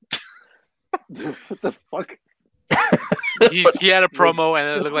expect? What the fuck? He had a promo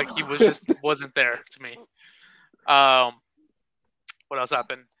and it looked like he wasn't there to me. What else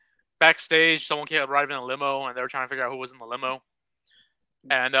happened? Backstage, someone came arriving in a limo and they were trying to figure out who was in the limo.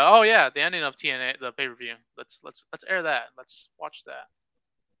 And the ending of TNA, the pay-per-view. Let's air that. Let's watch that.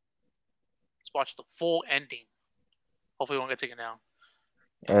 Let's watch the full ending. Hopefully, it won't get taken down.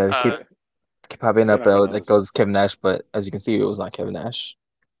 Yeah, keep popping up. That goes Kevin Nash, but as you can see, it was not Kevin Nash.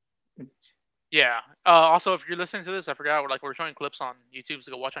 Yeah. Also, if you're listening to this, I forgot we're showing clips on YouTube,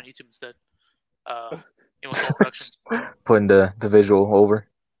 so go watch on YouTube instead. Putting the visual over.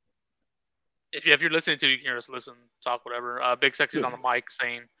 If you're listening to it, you can just listen, talk, whatever. Big Sexy's on the mic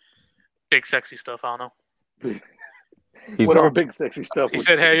saying big sexy stuff. I don't know. Whatever big sexy stuff. He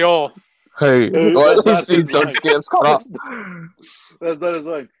said, "Hey yo." Hey, what? He's so scared. That's not his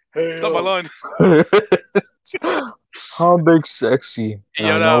line. Hey, it's not my line. How big sexy? He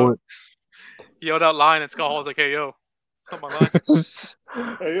yelled out line and Scott Hall was like, "Hey yo, it's not my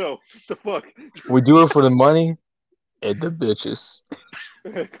line." Hey yo, what the fuck? We do it for the money and the bitches.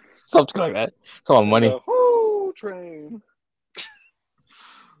 Something like that. It's all money. Whoo, train.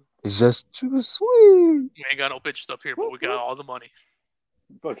 It's just too sweet. We ain't got no bitches up here, but we got all the money.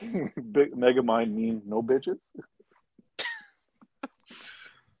 Fucking big Megamind meme, no bitches.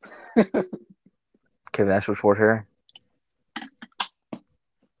 Kevin Nash with short hair.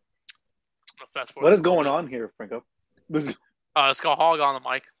 What is going on here, Franco? Scott Hall got on the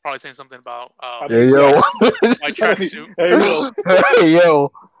mic, probably saying something about hey yo, my tracksuit. Hey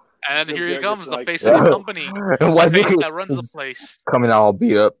yo. And here he comes, the face of the company. Why is he that runs the place? Coming all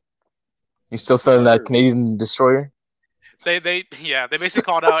beat up. You still selling that Canadian destroyer? They basically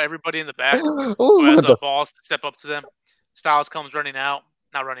called out everybody in the back who has a boss to step up to them. Styles comes not running out.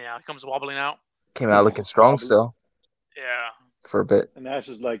 He comes wobbling out. Came out looking strong still. Yeah. For a bit. And Nash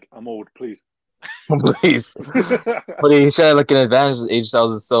is like, I'm old, please. Please. But he tried like an advantage. AJ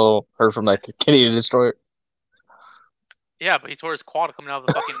Styles is still hurt from like Canadian destroyer. Yeah, but he tore his quad coming out of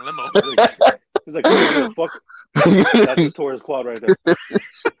the fucking limo. He's like, fuck. That just tore his quad right there.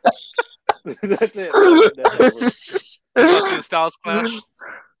 That's it. He wants to Styles clash,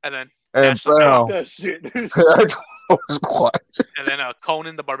 and then And Dashed the belt. bam. That shit. That was quiet. And then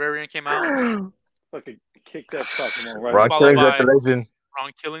Conan the Barbarian came out. Fucking kick that Sakamo right Ron in the Followed Killings at the by- legend.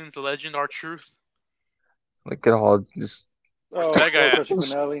 Ron Killings, the legend, our truth. Look at all just. Oh, that guy skull crushing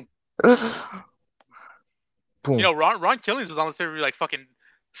finale. Boom. You know, Ron Killings was on this pay-per-view like fucking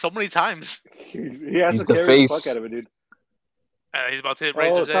so many times. He has He's to the carry the face. fuck out of it, dude. He's about to hit Oh,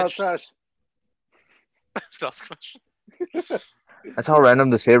 Razor's stop, Edge. Sash. Stop squash. That's how random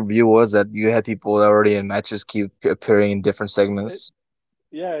this pay-per-view was that you had people already in matches keep appearing in different segments.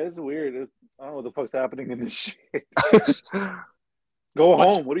 Yeah, it's weird. I don't know what the fuck's happening in this shit. Go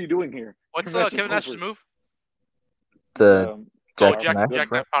What's- home. What are you doing here? What's Match is Kevin Nash's over. move? The Oh, Jack Jack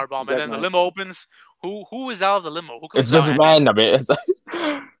Knife. Knife powerbomb, and then the Jackknife. limo opens. Who is out of the limo? Who comes It's just out? random. It's like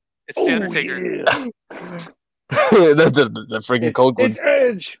It's The Undertaker. Yeah. the freaking cold one. It's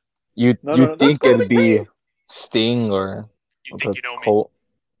Edge. You No, you no, think that's it'd be Sting or You the think you know me? Colt?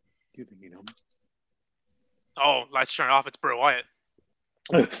 You think you know Oh, lights turn off. It's Bray Wyatt.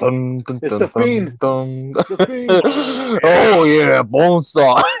 me? Dun, dun, It's dun, the dun, Fiend. dun. The Fiend. Oh yeah,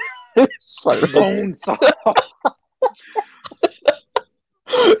 Bonesaw. Spider-Man. Bone saw.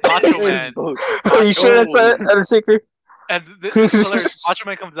 Macho Man. Are you sure that's that Undertaker? And this is hilarious. Macho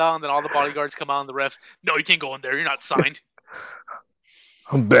Man comes out, and then all the bodyguards come out, and the refs, no, you can't go in there. You're not signed.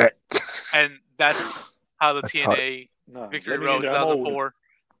 I'm back. And that's how the That's TNA No, Victory let me Road get it. I'm old. 2004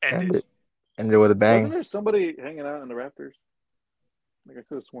 ended. Ended. Ended with a Wasn't bang. there somebody hanging out in the rafters? Like I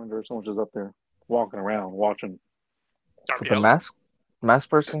could have sworn there was someone just up there walking around watching Darby The Allin. mask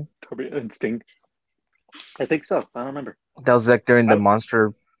person? Darby Instinct. I think so. I don't remember. That was like during the I-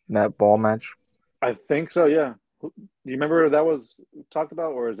 monster ball match. I think so. Yeah. Do you remember that was talked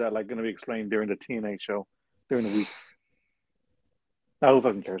about, or is that like going to be explained during the TNA show during the week? No, who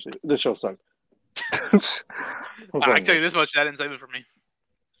fucking cares? This show sucked. Who I fucking can tell you cares? this much: that didn't save it for me.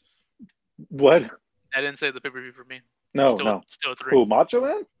 What? That didn't save the pay-per-view for me. No, Still, no. still a 3. Who? Macho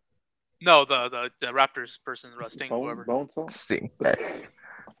Man? No, the Raptors person, Sting, Bone, whoever. Bone Saw? Sting.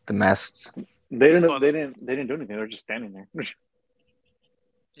 The masked. They didn't. Well, They didn't do anything. They were just standing there.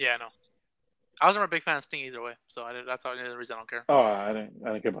 Yeah, no. I was never a big fan of Sting either way, so that's the reason I don't care. Oh, I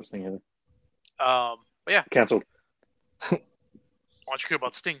didn't care about Sting either. But yeah, Canceled. why don't you care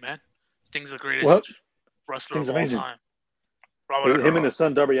about Sting, man? Sting's the greatest What? wrestler Sting's of all amazing. time. Robert Him and his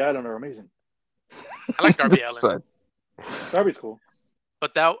son Darby Allin are amazing. I like Darby Allin, Son. Darby's cool.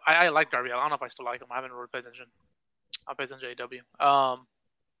 but that I like Darby Allin. I don't know if I still like him. I haven't really paid attention. I'll pay attention to AEW.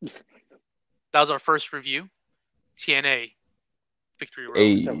 That was our first review. TNA Victory Road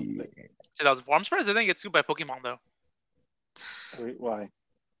Hey. 2004. I'm surprised they didn't get sued by Pokemon though. Wait, why?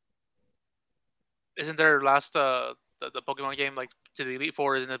 Isn't their last the Pokemon game like to the Elite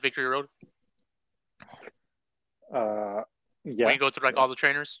Four? Isn't it Victory Road? Yeah. When you go through like all the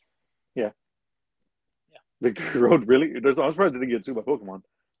trainers. Victory Road, really? I'm surprised they didn't get sued by Pokemon.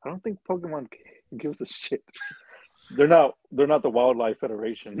 I don't think Pokemon gives a shit. They're not the Wildlife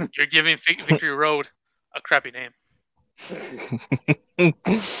Federation. You're giving Victory Road a crappy name.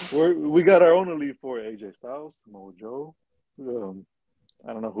 We got our own Elite Four: AJ Styles, Mojo.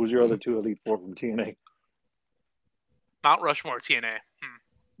 I don't know who's your other two Elite Four from TNA. Mount Rushmore TNA.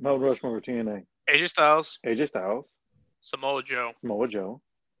 Mount Rushmore TNA: AJ Styles, AJ Styles, Samoa Joe, Samoa Joe.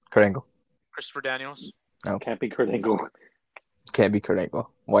 Kurt Angle. Christopher Daniels. Can't be Kurt Angle. Can't be Kurt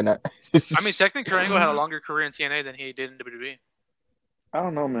Angle. Why not? I mean, technically, Kurt Angle had a longer career in TNA than he did in WWE. I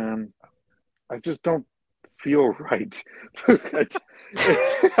don't know, man. I just don't feel right.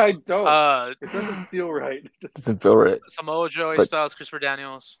 I don't. It doesn't feel right. doesn't feel right. Samoa Joe, AJ But- Styles, Christopher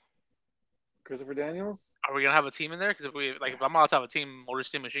Daniels. Christopher Daniels? Are we gonna have a team in there? Because if I'm allowed to have a team, Motor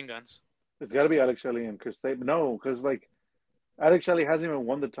City Machine Guns. It's got to be Alex Shelley and Chris Sabin. No, because like Alex Shelley hasn't even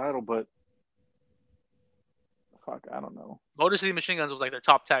won the title, but fuck, I don't know. Motor City Machine Guns was like their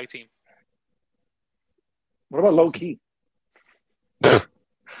top tag team. What about Low Key?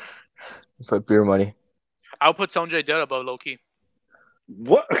 Put beer money. I'll put Sonjay Dutt above Low Key.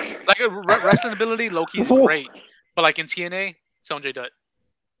 What? Like a wrestling ability, Low Key's great, but like in TNA, Sonjay Dutt.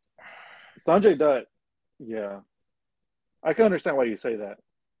 Sanjay Dutt. Yeah, I can understand why you say that.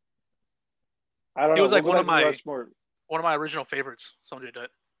 I don't He know. was like We'll one go of back to my- Rushmore. One of my original favorites, Sonjay Dutt.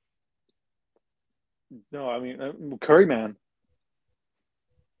 No, I mean Curry Man,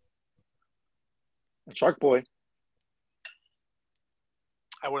 and Shark Boy.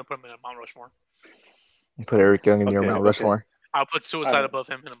 I wouldn't put him in a Mount Rushmore. Put Eric Young in your Okay, Mount okay. Rushmore. I'll put Suicide Alright. above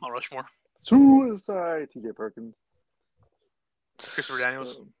him in a Mount Rushmore. Suicide. T.J. Perkins. Christopher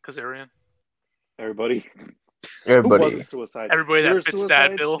Daniels, Kazarian. Everybody. Who Everybody. wasn't suicide? Everybody that You're a fits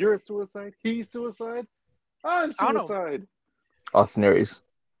suicide? that bill. You're a suicide. He's suicide. I'm I don't know. suicide. Austin Aries.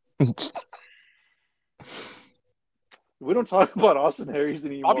 We don't talk about Austin Aries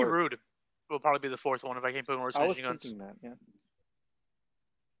anymore. Bobby Roode will probably be the fourth one if I can't put more I was submission guns. thinking that, yeah.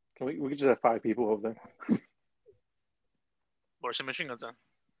 Can we could just have 5 people over there. More submission guns on.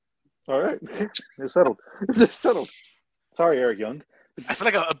 All right. They're settled. They're settled. Sorry, Eric Young. I feel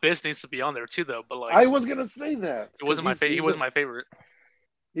like Abyss needs to be on there too, though. But like, I was gonna say that. it wasn't my favorite. He wasn't my favorite.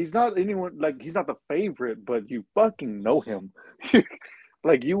 He's not anyone like he's not the favorite, but you fucking know him.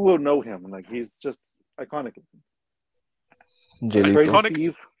 Like you will know him. Like he's just iconic. Jay Crazy Lethal.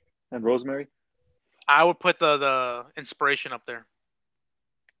 Steve and Rosemary. I would put the inspiration up there.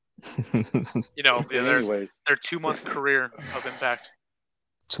 You know, Anyways, their 2-month career of Impact.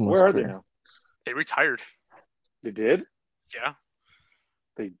 2 months where are they career. now? They retired. They did? Yeah.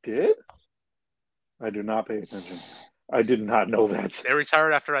 They did? I do not pay attention. I did not know that. They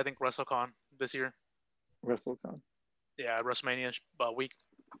retired after, I think, WrestleCon this year. WrestleCon. Yeah, WrestleMania week.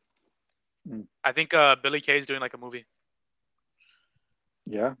 Mm. I think Billy Kay is doing like a movie.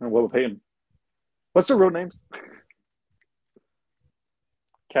 Yeah, and what would pay him? What's their road names?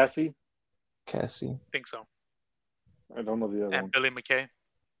 Cassie? Cassie. I think so. I don't know the other And one. Billy McKay.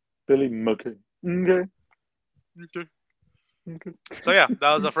 Billy McKay. Okay. Okay. So yeah,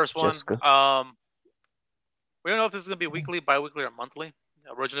 that was the first one. Jessica. We don't know if this is gonna be weekly, bi-weekly, or monthly.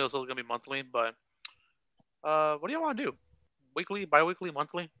 Originally, it was supposed to be monthly, but what do you want to do? Weekly, bi-weekly,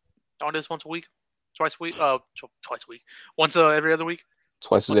 monthly? I want to do this once a week, twice a week, twice a week, once every other week,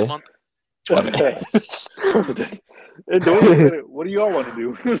 Twice a once a day. month. What do you all want to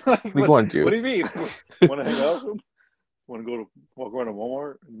do? Like, We want to. What do you mean? Want to hang out? Want to go to walk around to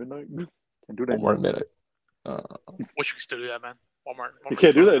Walmart at midnight? Can't do that. One more anymore. minute. Wish we could still do that, man. Walmart. You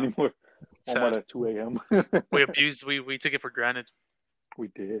can't do that Walmart. anymore. Sad. Walmart at 2 a.m. We abused. We took it for granted. We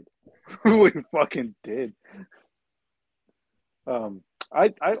did. We fucking did. I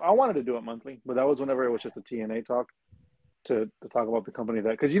wanted to do it monthly, but that was whenever it was just a TNA talk to talk about the company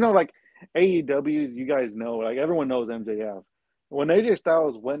that because like AEW, you guys know, like everyone knows MJF. When AJ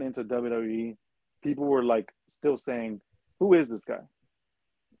Styles went into WWE, people were like still saying, "Who is this guy?"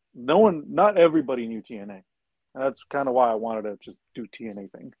 Not everybody knew TNA. And that's kind of why I wanted to just do TNA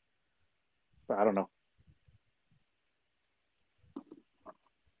thing. But I don't know.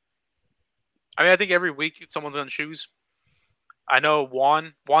 I mean, I think every week someone's gonna choose. I know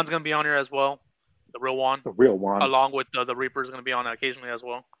Juan's gonna be on here as well, the real Juan, The real one. along with the Reaper's gonna be on occasionally as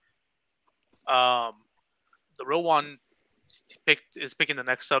well. The real Juan is picking the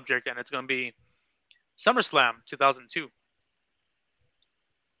next subject, and it's gonna be SummerSlam 2002.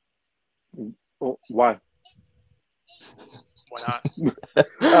 Oh, why? Why not?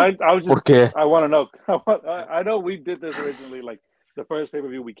 I was just. Okay. I want to know. I know we did this originally, like the first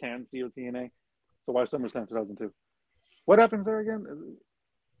pay-per-view we can see of TNA. So why SummerSlam 2002? What happens there again?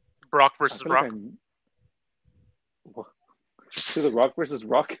 Brock I versus feel Rock. like See the Rock versus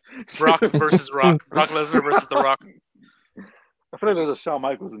Rock. Brock versus Rock. Brock Lesnar versus The Rock. I feel like there's a Shawn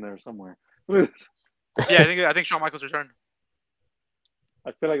Michaels in there somewhere. Yeah, I think Shawn Michaels returned.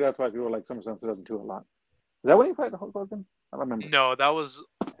 I feel like that's why people like SummerSlam 2002 a lot. Is that when he played the Hulk Hogan? I don't remember. No, that was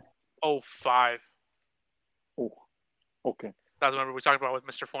 05. Oh, okay. That's when we talked about with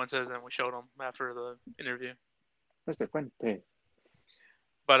Mr. Fuentes, and we showed him after the interview. Mr. Fuentes.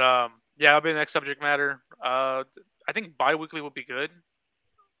 But yeah, that'll be the next subject matter. I think bi-weekly would be good.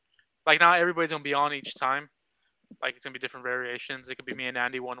 Like, not everybody's gonna be on each time. Like, it's gonna be different variations. It could be me and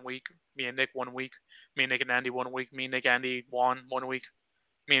Andy 1 week, me and Nick 1 week, me and Nick and Andy 1 week, me, Nick, Andy, Juan 1 week,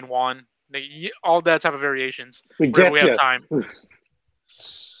 me and Juan, Nick, all that type of variations. Whenever we have time.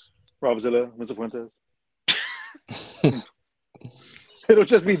 Robzilla, Mr. Fuentes. It'll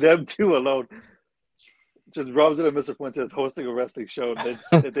just be them two alone. Just Robzilla and Mr. Fuentes hosting a wrestling show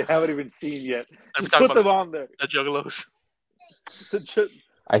that they haven't even seen yet. I'm Just talking put them about on there. the Juggalos. The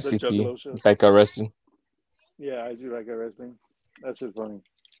Juggalo show. ICP. Becca Wrestling. Yeah, I do like wrestling. That's just funny.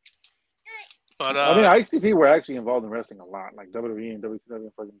 But I mean, ICP were actually involved in wrestling a lot, like WWE and WCW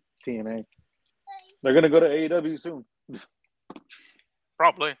and fucking TNA. They're gonna go to AEW soon.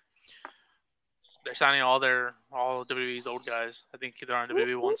 probably they're signing all WWE's old guys. I think they're on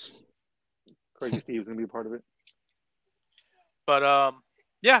WWE once. Crazy Steve's gonna be a part of it. But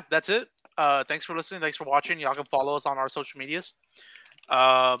yeah, that's it. Thanks for listening. Thanks for watching. Y'all can follow us on our social medias.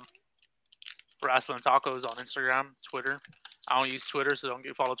 Wrestling Tacos on Instagram, Twitter. I don't use Twitter, so don't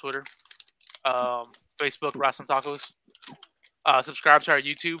follow Twitter. Facebook, Wrestling Tacos. Subscribe to our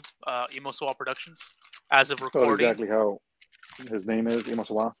YouTube, Emo Swap Productions. As of That's recording, exactly how his name is,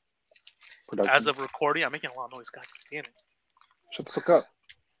 Imosawa. as of recording, I'm making a lot of noise. God damn it. Shut the fuck up.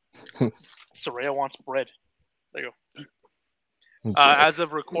 Soraya wants bread. There you go. As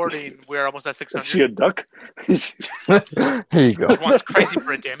of recording, we're almost at Is she 600. a duck? Here you go. Which one's crazy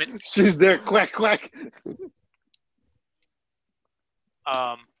for it, damn it? She's there. Quack, quack.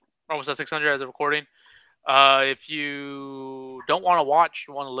 We're almost at 600 as of recording. If you don't want to watch,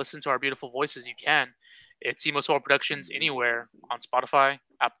 you want to listen to our beautiful voices, you can. It's Emo Soul Productions anywhere on Spotify,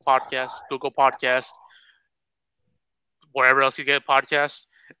 Apple Podcasts, Google Podcasts, wherever else you get podcasts.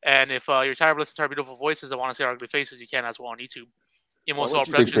 And if you're tired of listening to our beautiful voices and want to see our ugly faces, you can as well on YouTube. Emo Soul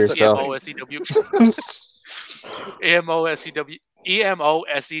Speak for Productions, yourself. EMOSEWA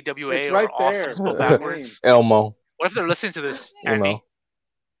It's are right awesome there. spelled backwards. Elmo. What if they're listening to this, Andy? Emo.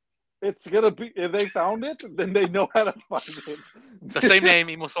 It's gonna be if they found it, then they know how to find it. The same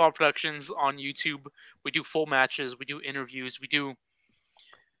name, Emo Soul Productions on YouTube. We do full matches. We do interviews. We do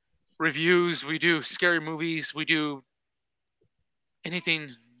reviews. We do scary movies. We do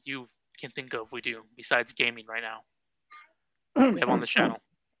anything you can think of. We do besides gaming right now. We have on the channel.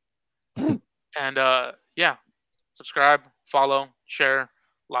 And yeah, subscribe, follow, share,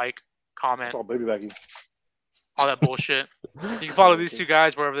 like, comment, It's all baby baggy. all that bullshit. You can follow these two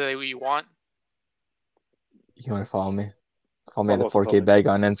guys wherever you want. You want to follow me? Follow me at the Follow us, 4K Bag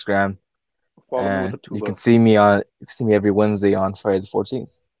on Instagram. Follow me And with the you tuba. can see me every Wednesday on Friday the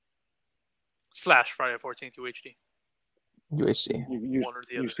 14th. / Friday 14th UHD. UHD. You one or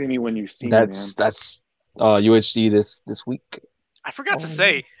the you other. see me when you see That's UHD this week. I forgot to Oh,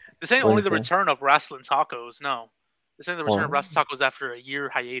 say, this ain't what only is the it? return of Wrestling Tacos. No. This ain't the return of Oh. Wrestling Tacos after a year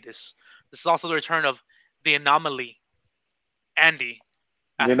hiatus. This is also the return of the Anomaly, Andy. me.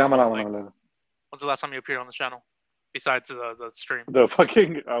 after, Yeah, like, when's the last time you appeared on the channel? Besides the stream. the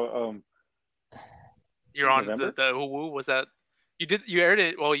fucking You're on November? the Woo. Was that you aired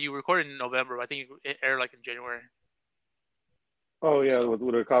it? Well, you recorded in November, but I think it aired like in January. oh yeah, So- with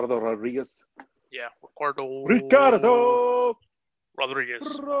Ricardo Rodriguez. Yeah, Ricardo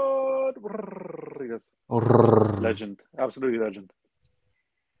Rodriguez. Rodriguez. Rrrr. Legend. Absolutely legend.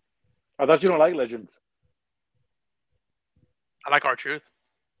 I thought you don't like legends. I like R-Truth.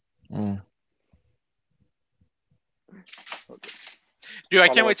 Mm. Dude, I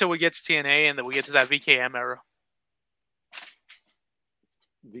Follow can't wait up. till we get to TNA and then we get to that VKM era.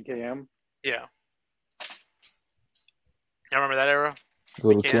 VKM. Yeah. You remember that era?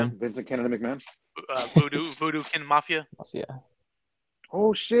 Little Yeah. Kim. Vincent Kennedy McMahon. Voodoo Kin Mafia. Yeah.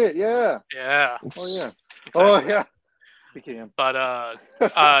 Oh shit, yeah. Yeah. Oh yeah. Exactly. Oh yeah. VKM. But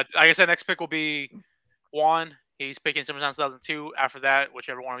like I said, next pick will be Juan. He's picking SummerSlam 2002. After that,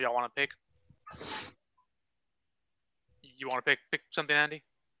 whichever one of y'all want to pick. You want to pick something, Andy?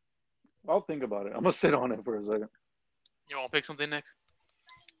 I'll think about it. I'm gonna sit on it for a second. You want to pick something, Nick?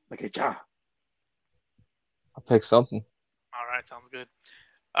 Okay, cha. I'll pick something. All right, sounds good.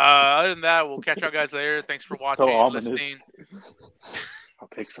 Other than that, we'll catch y'all guys later. Thanks for watching, So ominous. listening. I'll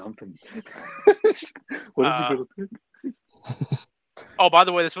pick something. What did you pick? Oh, by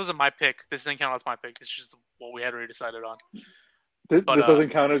the way, this wasn't my pick. This didn't count as my pick. This is just what we had already decided on. This But, doesn't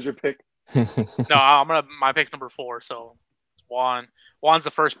count as your pick. No, my pick's number 4, so it's Juan. Juan's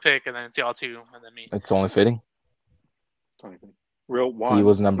the first pick, and then it's y'all 2, and then me. It's only fitting. Real one. He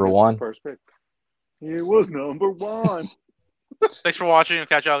was number He gets one. the First pick. He was number one. Thanks for watching.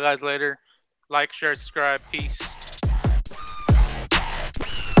 Catch y'all guys later. Like, share, subscribe. Peace.